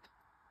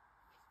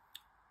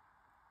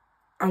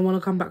want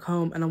to come back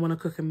home and I want to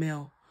cook a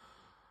meal.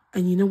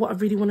 And you know what I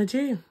really want to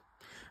do?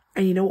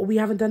 And you know what we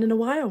haven't done in a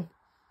while?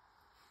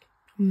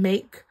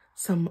 Make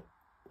some,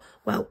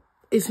 well,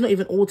 it's not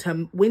even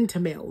autumn, winter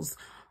meals.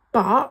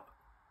 But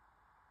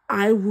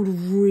I would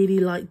really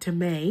like to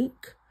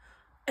make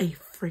a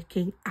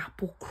freaking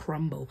apple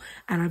crumble.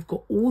 And I've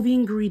got all the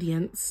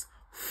ingredients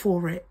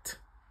for it.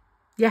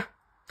 Yeah.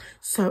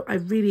 So I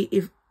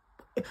really,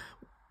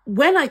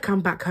 when I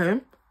come back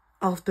home,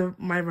 after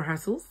my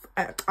rehearsals,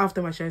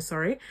 after my show,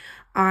 sorry,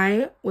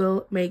 I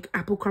will make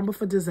apple crumble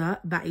for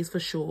dessert, that is for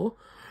sure.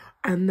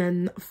 And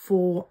then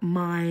for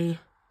my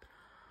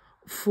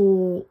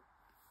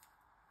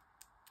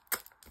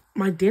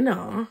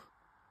dinner,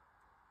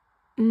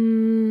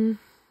 we'll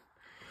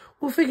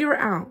figure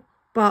it out.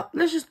 But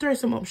let's just throw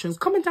some options.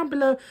 Comment down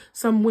below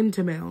some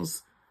winter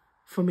meals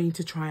for me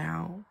to try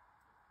out.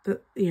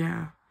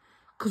 Yeah.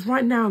 Because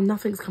right now,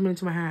 nothing's coming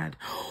into my head.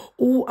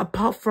 Oh,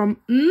 apart from,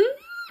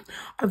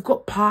 I've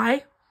got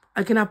pie.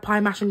 I can have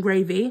pie, mash and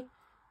gravy.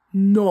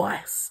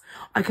 Nice.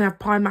 I can have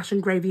pie, mash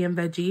and gravy and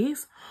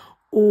veggies.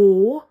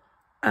 Or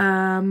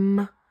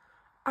I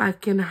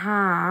can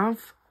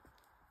have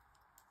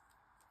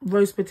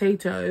roast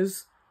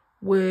potatoes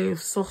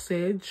with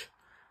sausage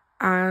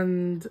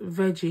and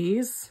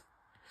veggies.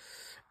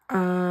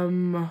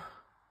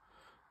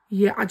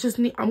 Yeah, I just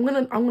need, I'm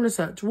gonna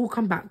search. We'll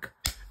come back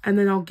and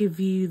then I'll give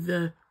you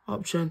the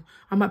option.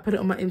 I might put it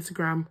on my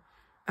Instagram.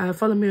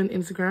 Follow me on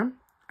Instagram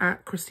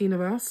at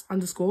ChristinaVerse_.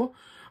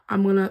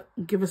 I'm gonna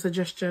give a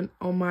suggestion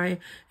on my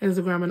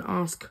Instagram and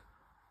ask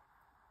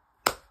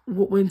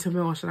what winter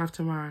meal I should have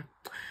tomorrow.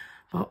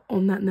 But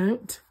on that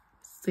note,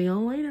 see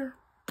y'all later.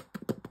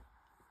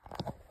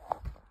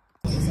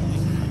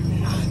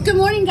 Good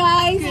morning,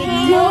 guys. Good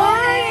morning.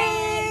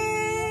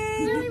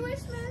 Merry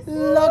Wishmas.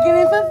 Logging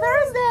in for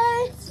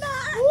Thursday.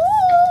 Snacks.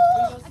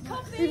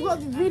 We've got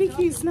really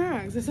cute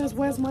snacks. It says,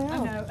 "Where's my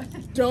elf?" I know.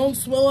 Don't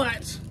spill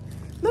it.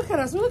 Look at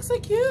us. We look so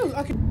cute.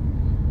 Okay.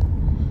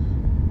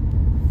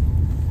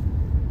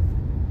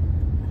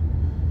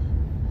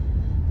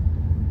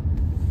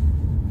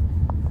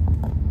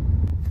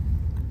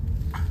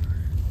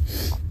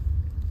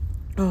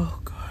 Oh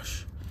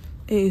gosh,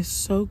 it is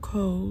so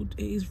cold.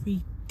 It is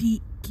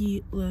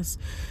ridiculous.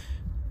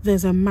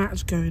 There's a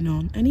match going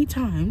on.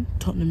 Anytime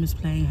Tottenham is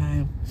playing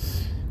home,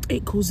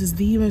 it causes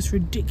the most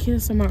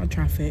ridiculous amount of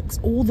traffic.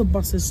 All the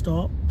buses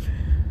stop.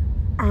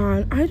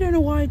 And I don't know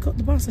why I got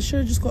the bus. I should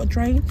have just got a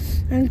train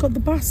and got the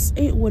bus.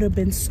 It would have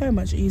been so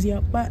much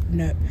easier. But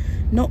no,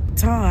 not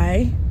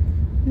Thai.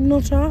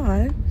 Not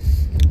I.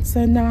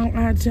 So now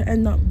I had to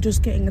end up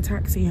just getting a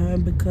taxi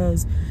home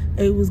because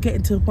it was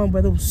getting to the point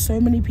where there was so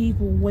many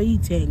people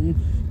waiting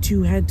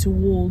to head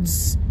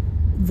towards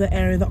the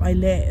area that I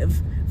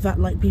live that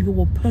like people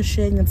were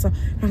pushing and stuff.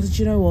 And I said,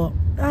 you know what?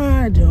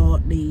 I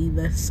don't need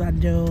this. I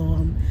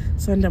don't.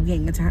 So I ended up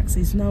getting a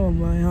taxi. So now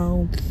I'm right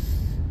home.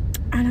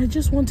 And I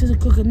just wanted to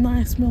cook a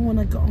nice meal when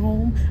I got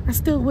home. I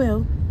still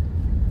will.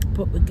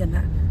 But we're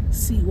gonna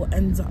see what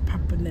ends up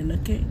happening,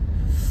 okay?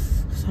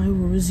 So I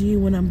will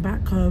resume when I'm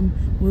back home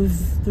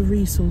with the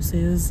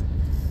resources,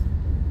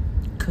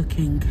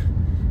 cooking,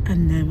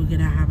 and then we're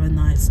gonna have a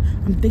nice,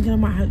 I'm thinking I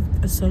might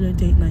have a solo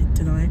date night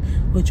tonight,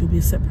 which will be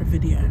a separate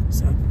video,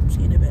 so see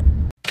you in a bit.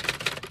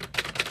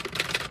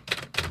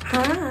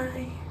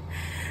 Hi,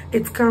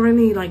 it's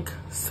currently like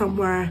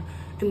somewhere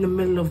in the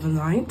middle of the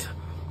night.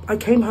 I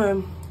came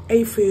home,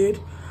 ate food,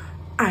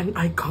 and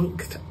I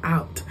conked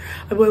out.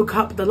 I woke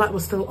up, the light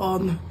was still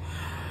on,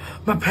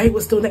 my plate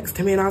was still next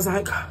to me, and I was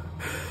like,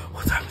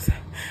 what time is it?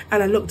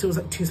 And I looked, it was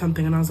like 2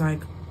 something, and I was like,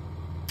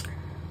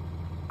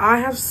 I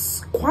have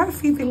quite a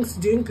few things to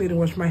do, including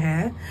wash my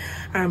hair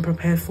and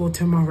prepare for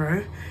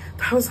tomorrow.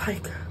 I was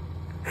like,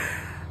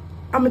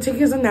 I'm gonna take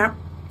it as a nap,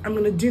 I'm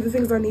gonna do the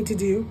things I need to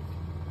do,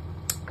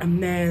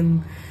 and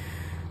then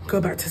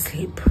go back to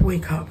sleep,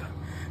 wake up,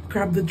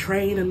 grab the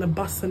train and the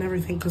bus and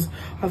everything, because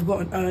I've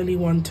got an early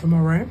one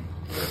tomorrow.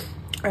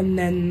 And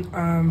then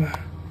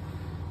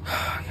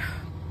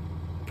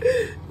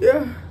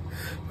yeah,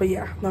 but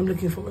yeah, I'm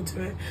looking forward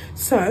to it.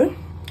 So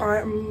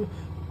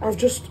I've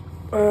just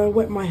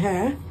wet my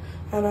hair,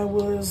 and I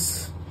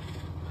was,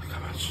 look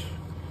how much,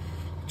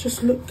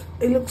 just look,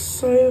 it looks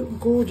so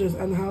gorgeous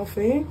and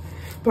healthy.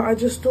 But I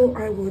just thought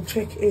I would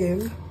check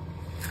in.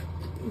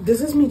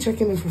 This is me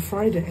checking in for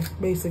Friday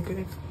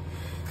basically,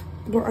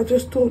 but I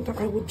just thought that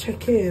I would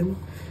check in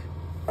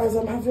as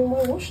I'm having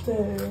my wash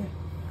day.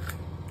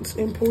 It's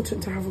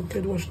important to have a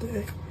good wash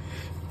day.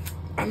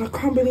 And I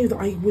can't believe that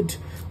I would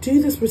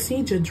do this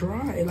procedure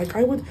dry. Like,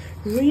 I would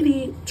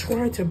really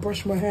try to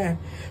brush my hair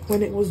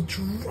when it was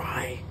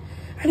dry.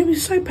 And it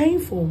was so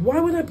painful. Why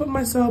would I put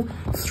myself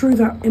through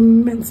that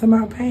immense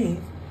amount of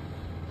pain?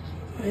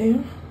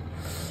 Yeah.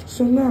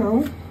 So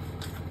now,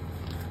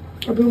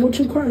 I've been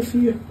watching quite a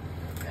few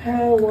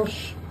hair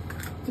wash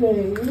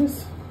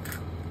days.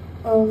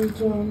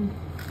 And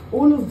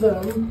all of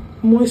them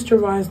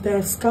moisturize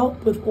their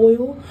scalp with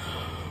oil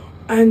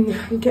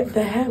and get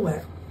their hair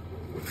wet.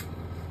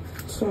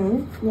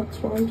 So that's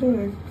what I'm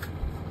doing.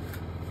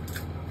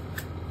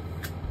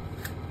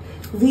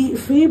 The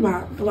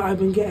feedback that I've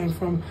been getting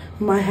from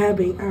my hair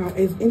being out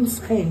is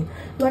insane.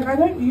 Like, I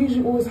don't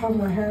usually always have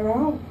my hair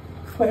out,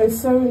 but it's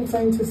so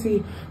insane to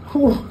see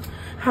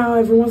how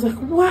everyone's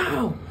like,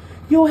 wow,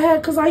 your hair,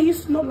 because I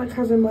used to not like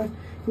having my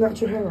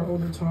natural hair out all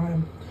the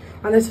time.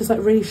 Unless it's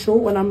like really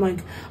short, when I'm like,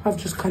 I've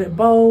just cut it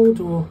bald,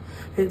 or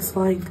it's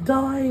like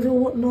dyed or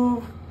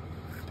whatnot.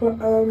 But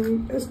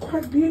it's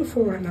quite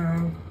beautiful right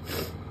now.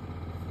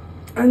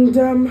 And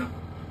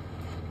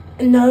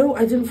no,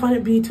 I didn't find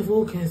it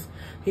beautiful because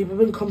people have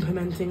been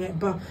complimenting it,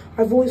 but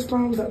I've always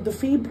found that the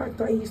feedback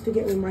that I used to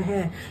get with my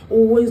hair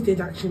always did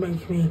actually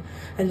make me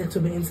a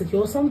little bit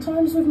insecure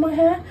sometimes with my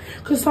hair,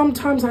 because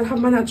sometimes I'd have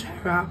my natural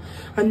hair out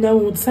and no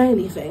one would say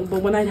anything,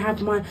 but when I'd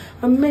have my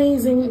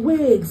amazing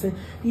wigs and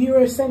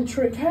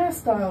Eurocentric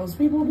hairstyles,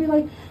 people would be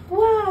like,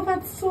 wow,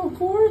 that's so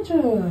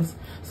gorgeous.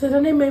 So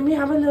then it made me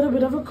have a little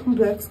bit of a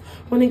complex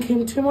when it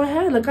came to my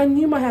hair. Like, I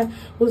knew my hair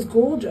was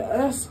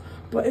gorgeous,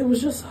 but it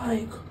was just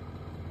like,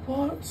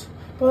 what?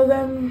 But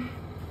then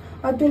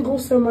I think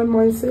also my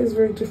mindset is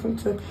very different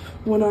to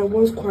when I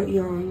was quite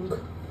young.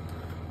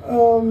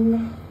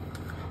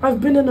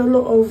 I've been in a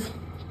lot of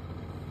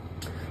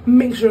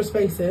mixture of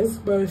spaces,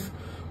 both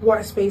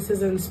white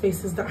spaces and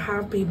spaces that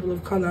have people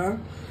of colour.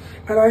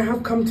 And I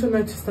have come to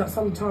notice that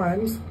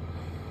sometimes,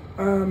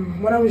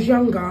 when I was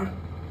younger,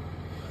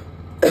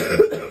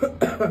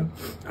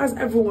 as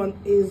everyone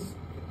is,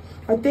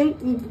 I think,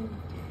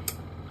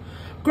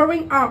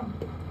 growing up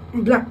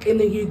black in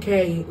the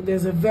UK,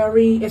 there's a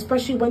very,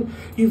 especially when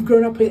you've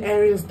grown up in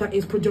areas that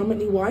is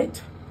predominantly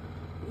white,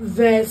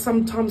 there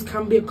sometimes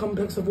can be a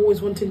complex of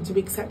always wanting to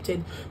be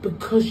accepted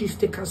because you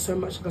stick out so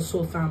much like a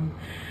sore thumb,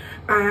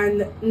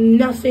 and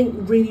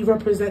nothing really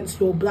represents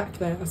your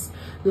blackness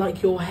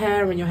like your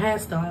hair and your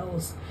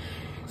hairstyles.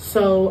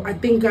 So I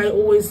think I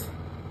always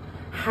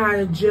had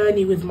a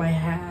journey with my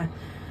hair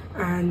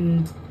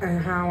and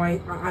how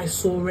I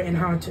saw it and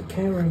how I took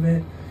care of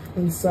it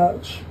and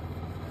such.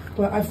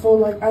 But I feel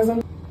like as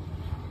I'm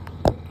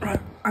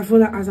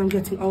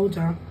getting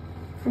older,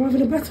 I'm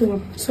having a better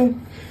one. So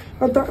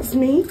that's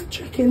me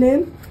checking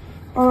in.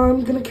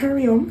 I'm gonna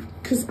carry on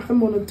because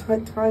I'm on a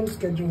tight time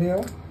schedule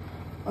here.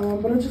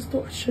 But I just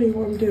thought I'd show you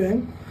what I'm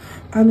doing,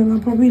 and then I'll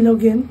probably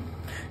log in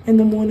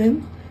the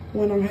morning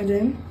when I'm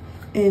heading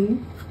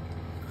in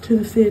to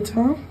the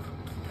theatre,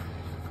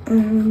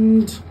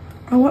 and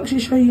I'll actually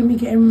show you me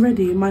getting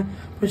ready, my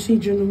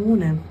procedure in the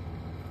morning.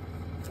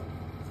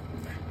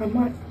 I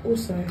might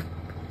also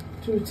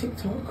do a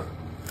TikTok.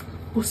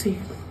 We'll see.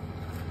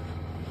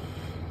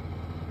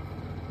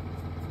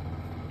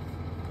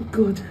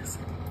 Gorgeous.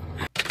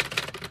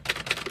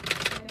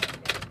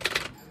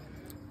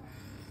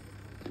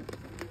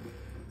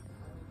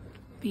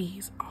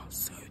 These are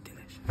so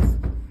delicious.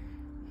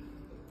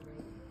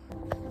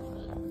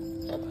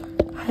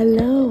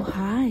 Hello,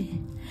 hi.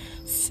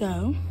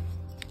 So,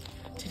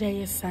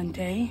 today is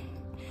Sunday.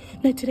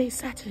 No, today's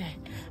Saturday.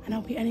 And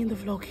I'll be ending the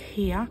vlog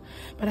here.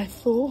 But I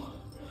thought,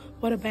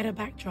 what a better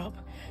backdrop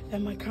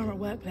than my current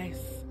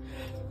workplace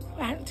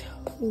at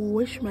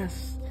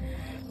Wishmas,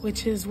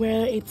 which is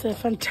where it's a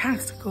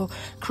fantastical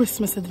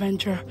Christmas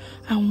adventure.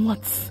 And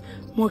what's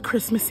more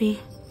Christmassy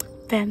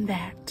than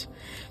that?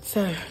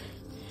 So,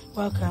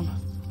 welcome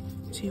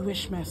to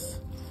Wishmas.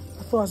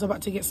 I thought I was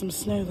about to get some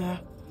snow there.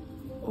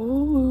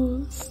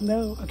 Ooh,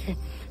 snow. Okay,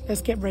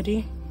 let's get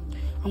ready.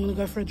 I'm gonna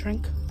go for a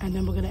drink and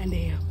then we're gonna end it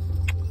here.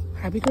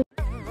 Happy Christmas.